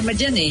problema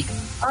dyan eh.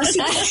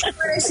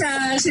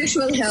 Sa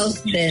sexual health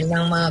din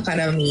ng mga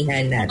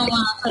karamihan natin.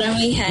 Mga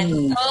karamihan.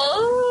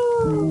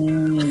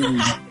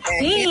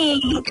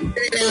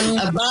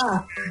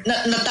 Aba,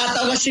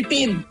 natatawa si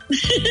Tin.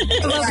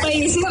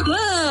 Mapaisip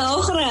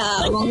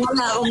okra.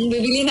 Wala akong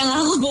bibili na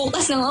nga ako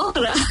bukas ng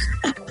okra.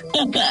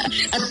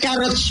 At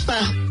carrots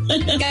pa.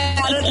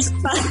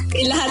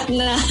 Lahat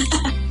na.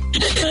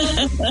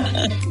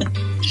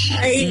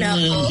 Ay,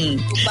 nako.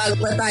 Bago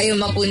pa tayo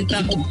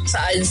mapunta kung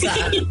saan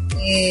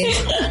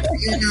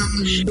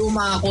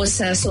dumako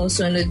sa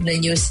susunod na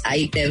news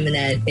item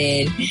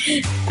natin.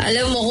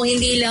 Alam mo, kung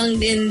hindi lang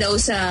din daw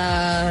sa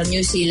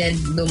New Zealand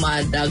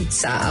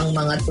dumadagsa ang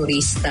mga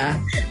turista,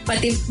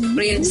 pati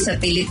rin sa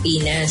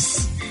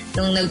Pilipinas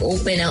nung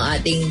nag-open ang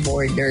ating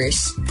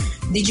borders.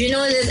 Did you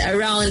know that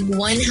around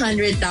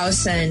 100,000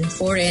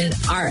 foreign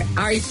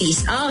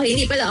artists,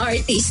 hindi pala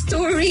artists,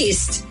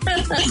 tourists.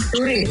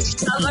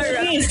 Tourists.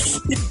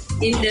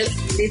 In the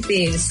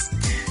Philippines.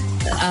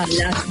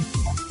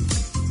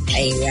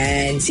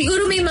 Ayan.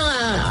 Siguro may mga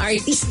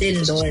artists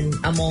din doon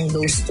among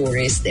those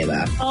tourists, di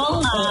ba?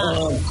 Oo nga.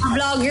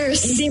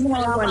 Vloggers. Hindi mo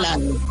mawawala.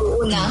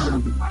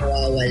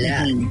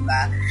 Mawawala, di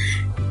ba?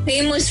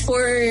 Famous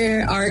for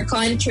our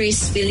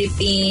country's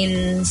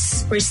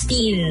Philippines'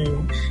 pristine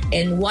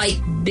and white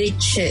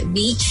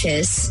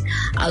beaches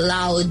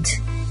allowed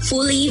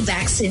fully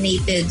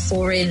vaccinated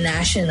foreign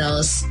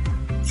nationals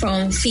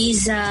from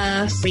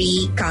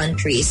visa-free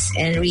countries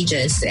and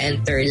regions to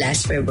enter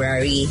last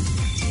February.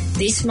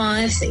 This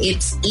month,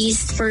 it's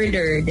eased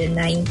further the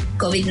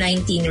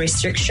COVID-19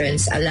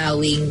 restrictions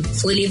allowing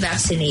fully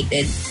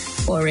vaccinated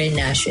foreign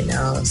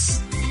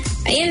nationals.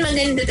 Ayan,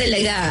 maganda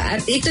talaga.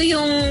 At ito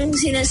yung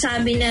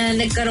sinasabi na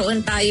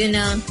nagkaroon tayo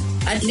ng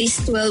at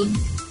least 12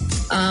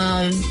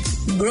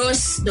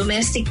 gross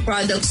domestic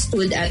product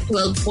stood at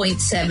 12.7%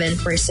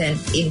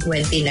 in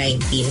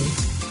 2019.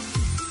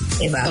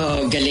 Diba?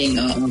 Oh, galing.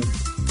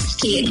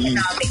 Key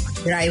economic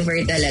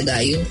driver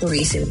talaga yung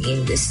tourism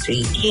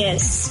industry.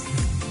 Yes.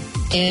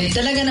 And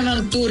talaga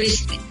namang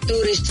tourist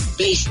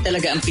place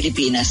talaga ang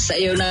Pilipinas. Sa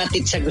iyo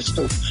natin sa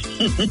gusto.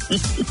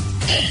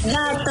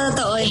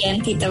 Totoo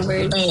yan, Tita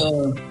Bird.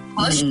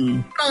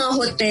 Yung mga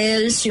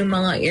hotels, yung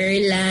mga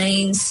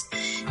airlines,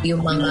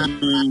 yung mga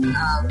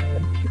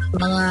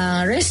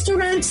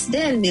restaurants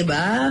din, di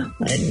ba?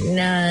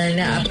 Na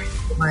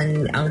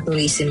ang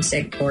tourism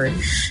sector.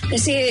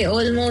 Kasi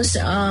almost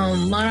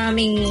mga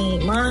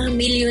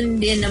milyon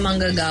din na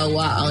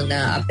manggagawa ang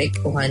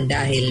naapektuhan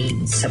dahil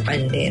sa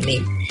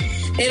pandemic.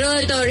 Pero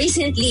ito,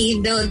 recently,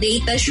 the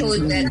data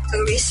showed that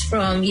tourists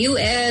from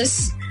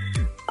US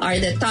are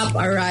the top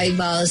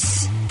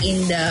arrivals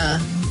in the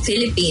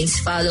Philippines,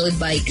 followed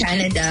by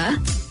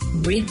Canada,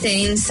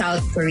 Britain,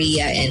 South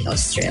Korea, and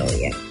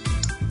Australia.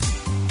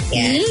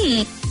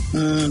 Yeah.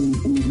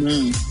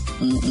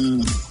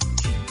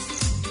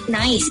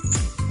 Nice.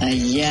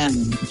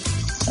 Ayan.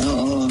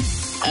 Oo.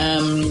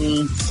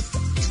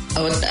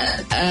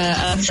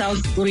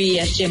 South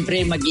Korea,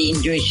 siyempre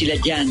mag-i-enjoy sila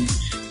dyan.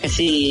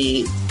 Kasi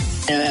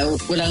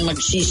walang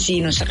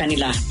magsisino sa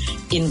kanila.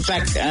 In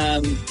fact,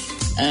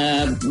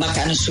 baka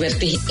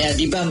swerte,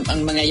 di ba,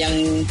 ang mga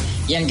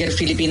younger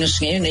Filipinos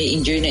ngayon ay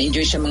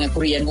enjoy sa mga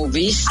Korean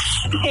movies.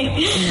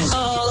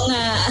 Oo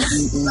nga.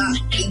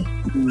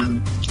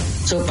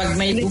 So pag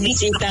may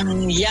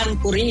bumisitang young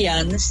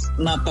Koreans,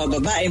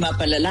 mapababae,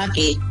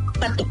 mapalalaki,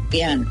 patok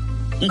yan.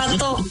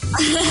 Patok.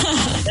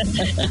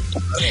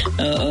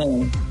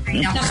 Oo.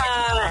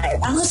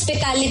 Ang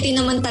hospitality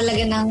naman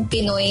talaga ng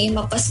Pinoy,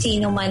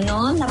 mapasino man,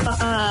 no?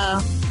 Napaka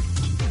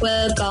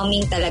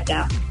welcoming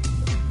talaga.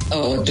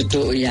 Oo,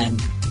 totoo yan.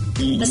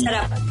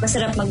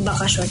 Masarap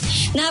magbakasyon.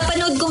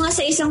 Napanood ko nga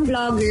sa isang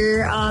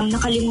vlogger,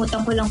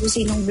 nakalimutan ko lang kung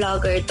sinong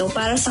vlogger to.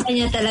 Para sa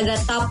kanya talaga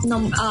top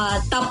 1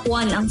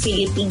 ang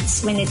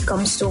Philippines when it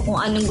comes to kung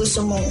anong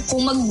gusto mo.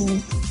 Kung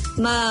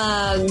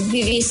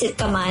mag-visit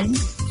ka man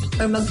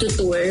or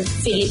magtutour,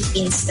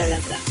 Philippines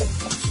talaga.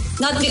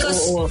 Not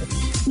because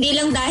hindi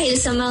lang dahil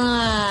sa mga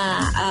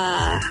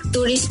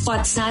tourist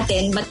spots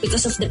natin, but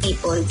because of the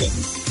people din.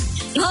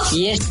 Oh,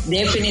 yes,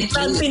 definitely.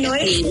 Ibang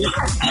Pinoy.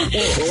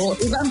 Oo,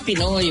 ibang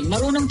Pinoy.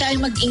 Marunong tayo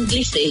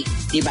mag-English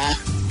di ba?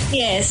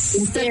 Yes.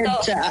 Compared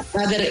sa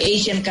other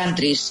Asian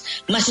countries,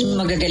 mas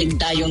magagaling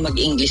tayong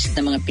mag-English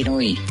na mga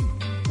Pinoy.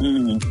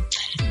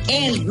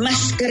 And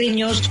mas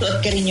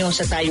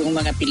karinyosa tayong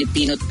mga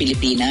Pilipino at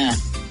Pilipina.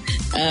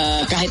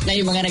 Kahit na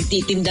yung mga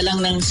nagtitinda lang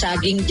ng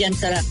saging dyan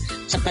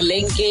sa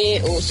palengke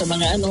o sa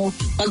mga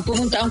pag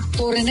pumunta ang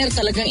foreigner,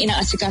 talagang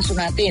inaasikaso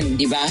natin,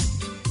 di ba?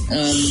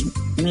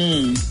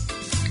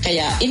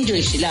 Kaya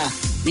enjoy sila.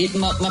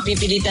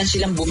 Mapipilitan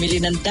silang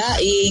bumili ng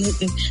daing.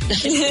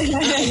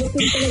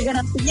 Talaga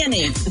natin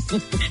yan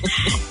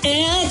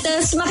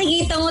tapos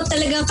makikita mo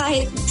talaga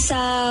kahit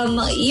sa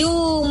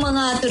yung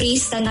mga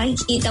turista,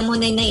 nakikita mo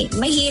na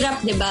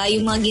mahirap, di ba?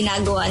 Yung mga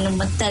ginagawa ng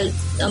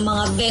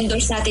mga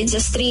vendors natin sa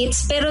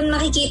streets. Pero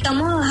nakikita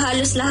mo,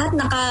 halos lahat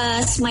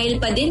naka-smile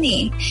pa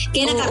din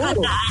Kaya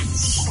nakakataan.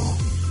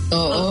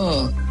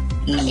 Oo.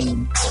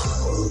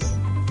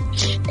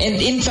 And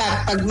in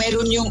fact, pag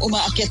mayroon yung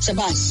umaakyat sa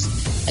bus,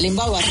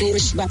 halimbawa,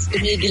 tourist bus,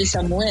 tumigil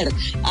somewhere,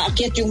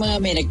 aakyat yung mga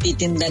may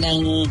nagtitinda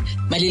ng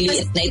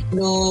maliliit na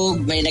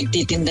itlog, may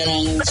nagtitinda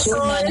ng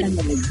suman,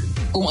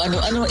 kung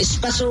ano-ano,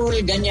 espasol,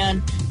 ganyan.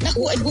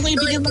 Naku, ay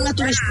bumibili yung mga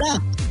turista.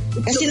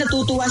 Kasi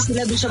natutuwa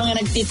sila doon sa mga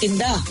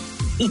nagtitinda.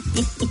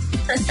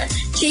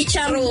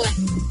 Chicharon,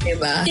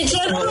 diba?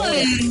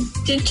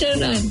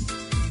 Chicharon.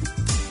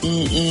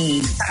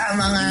 Saka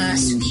mga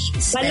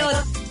sweets. Balot.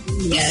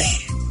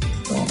 Yes.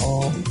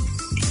 Oo.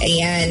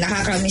 Ayan,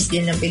 nakakamiss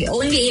din ng Pilipinas.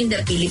 Only in the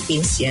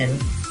Philippines yan.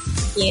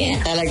 Yeah.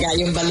 Talaga,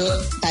 yung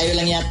balot, tayo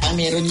lang yata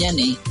meron yan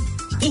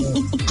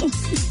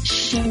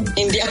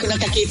Hindi ako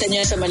nakakita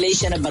niya sa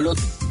Malaysia na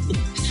balot.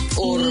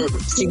 Or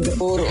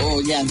Singapore,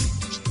 yan.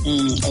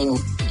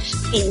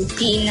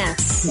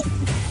 Pilipinas.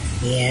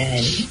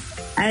 Yan.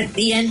 At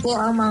yan po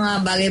ang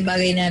mga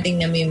bagay-bagay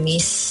nating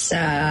nami-miss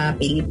sa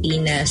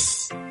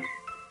Pilipinas.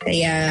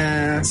 Kaya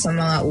sa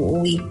mga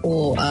uuwi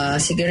po,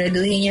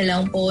 siguraduhin niyo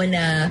lang po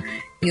na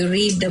you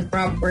read the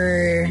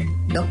proper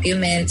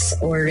documents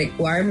or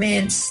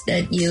requirements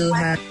that you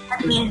have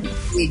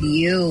with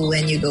you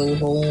when you go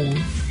home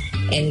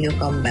and you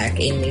come back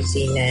in New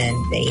Zealand.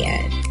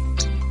 Ayan.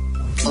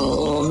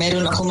 Oo,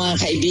 meron ako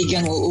mga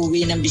kaibigang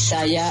uuwi ng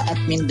Bisaya at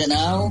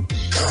Mindanao.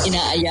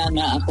 Inaaya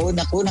nga ako.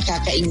 Naku,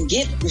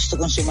 nakakainggit. Gusto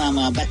kong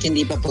sumama, ba't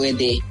hindi pa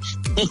pwede?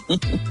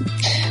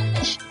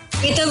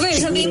 Ito, Ver,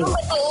 sabihin mo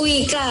ba't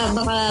uuwi ka?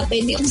 Baka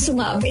pwede akong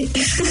sumabit.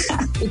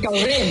 Ikaw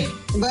rin.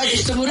 Ba,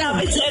 gusto mo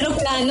rin? Sa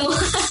aeroplano.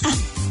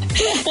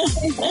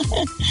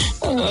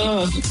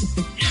 Oo.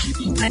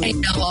 Ay,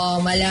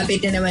 nako, malapit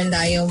na naman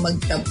tayong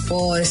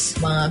magtapos,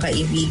 mga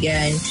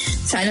kaibigan.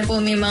 Sana po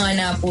may mga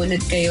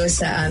napulot kayo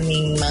sa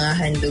aming mga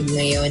handog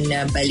ngayon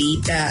na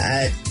balita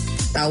at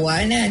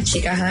tawanan,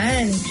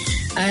 tsikahan.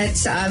 At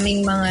sa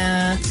aming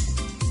mga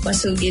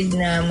masugid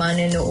na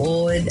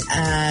manonood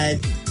at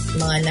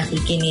mga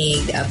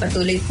nakikinig,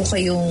 patuloy po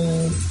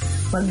kayong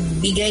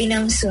magbigay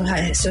ng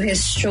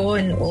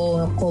suggestion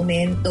o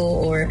komento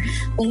or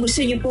kung gusto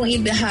niyo pong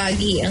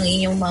ibahagi ang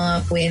inyong mga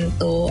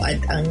kwento at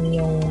ang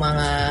inyong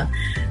mga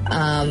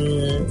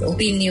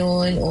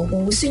opinion o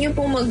kung gusto niyo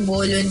pong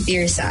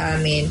mag-volunteer sa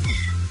amin,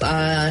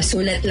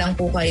 sulat lang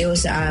po kayo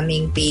sa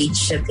aming page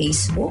sa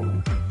Facebook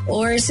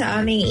or sa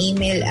aming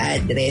email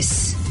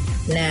address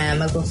na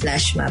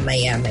magpo-flash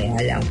mamaya-maya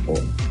lang po.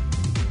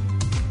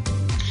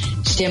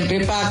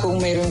 Siyempre pa, kung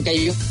mayroon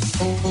kayong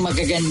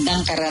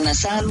magagandang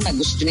karanasan na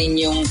gusto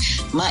ninyong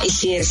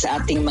ma-share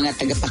sa ating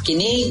mga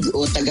tagapakinig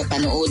o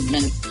tagapanood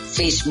ng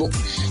Facebook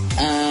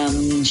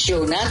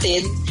show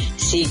natin,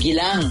 sige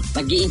lang.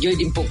 Mag-i-enjoy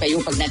din po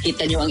kayo pag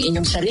nakita nyo ang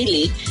inyong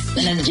sarili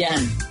na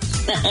nandyan.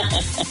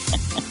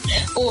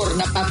 Or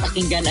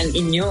napapakinggan ang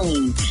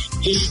inyong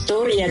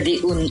Historia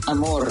de un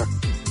Amor.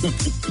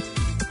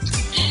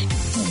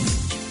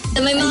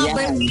 May mga Ayan.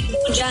 birthday po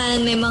dyan,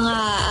 may mga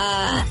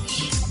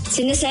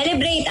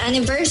sineselebrate,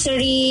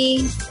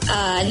 anniversary,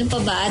 ano pa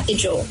ba, Ate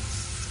Jo?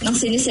 Nang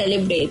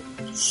sineselebrate.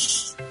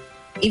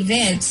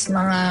 Events,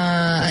 mga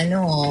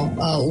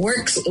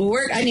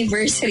work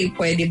anniversary,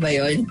 pwede ba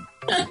yun?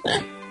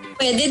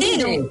 Pwede din,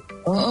 no?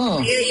 Oo.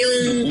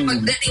 Yung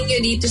pagdating nyo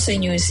dito sa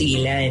New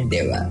Zealand,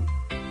 di ba?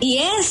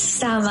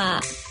 Yes,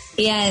 tama.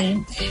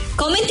 Yan.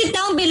 Comment it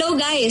down below,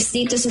 guys,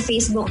 dito sa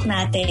Facebook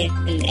natin.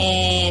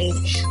 And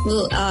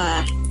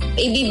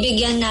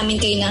ibibigyan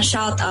namin kayo ng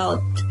shoutout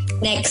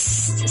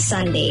next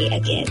Sunday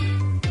again.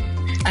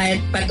 At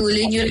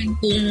patuloy nyo rin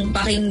kung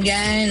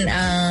pakinggan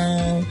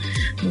ang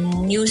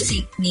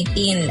music ni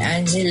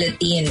Angela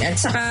Tin. At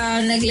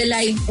saka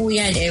nagla-live po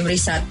yan every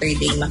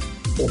Saturday.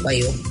 Makikita po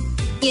kayo.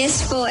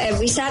 Yes po,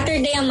 every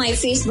Saturday on my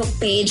Facebook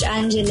page,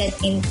 Angela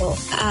Tin po.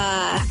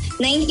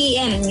 9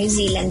 p.m. New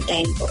Zealand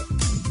time po.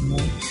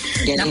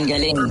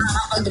 Galing.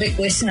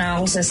 Nakakapag-request na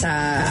ako sa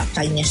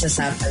kanya sa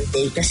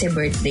Saturday kasi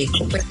birthday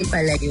ko. Pwede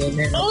pala yun.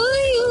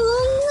 Uy,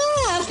 oo nga.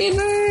 Happy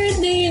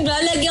birthday.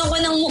 Lalagyan ko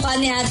ng mukha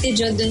ni Ate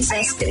Jo dun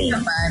sa screen.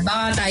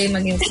 Baka tayo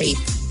maging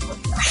fake.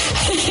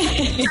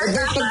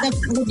 Pag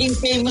naging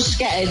famous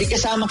ka, di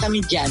kasama kami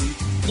dyan.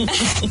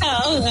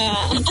 Oo nga.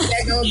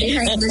 Pero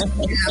behind the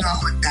scene lang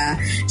ako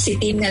si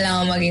Tin na lang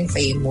ang maging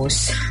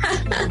famous.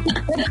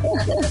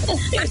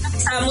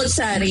 Samut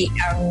Sari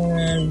ang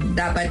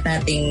dapat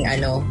nating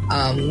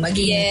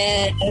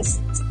maging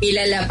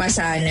kilala pa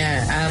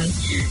sana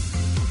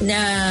na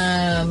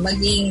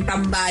maging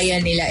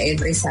tambayan nila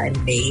every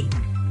Sunday.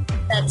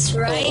 That's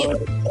right. Oo.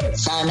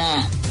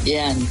 Sana.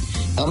 Yan.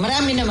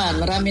 Marami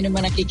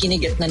naman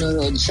nakikinig at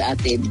nanonood sa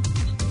atin.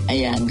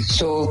 Ayan.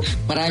 So,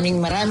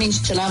 maraming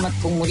salamat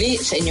pong muli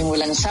sa inyong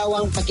walang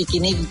sawang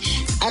pakikinig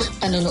at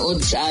panonood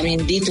sa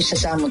amin dito sa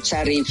Samut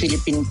Sari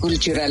Philippine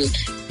Cultural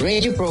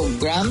Radio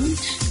Program,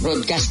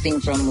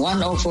 broadcasting from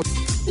 104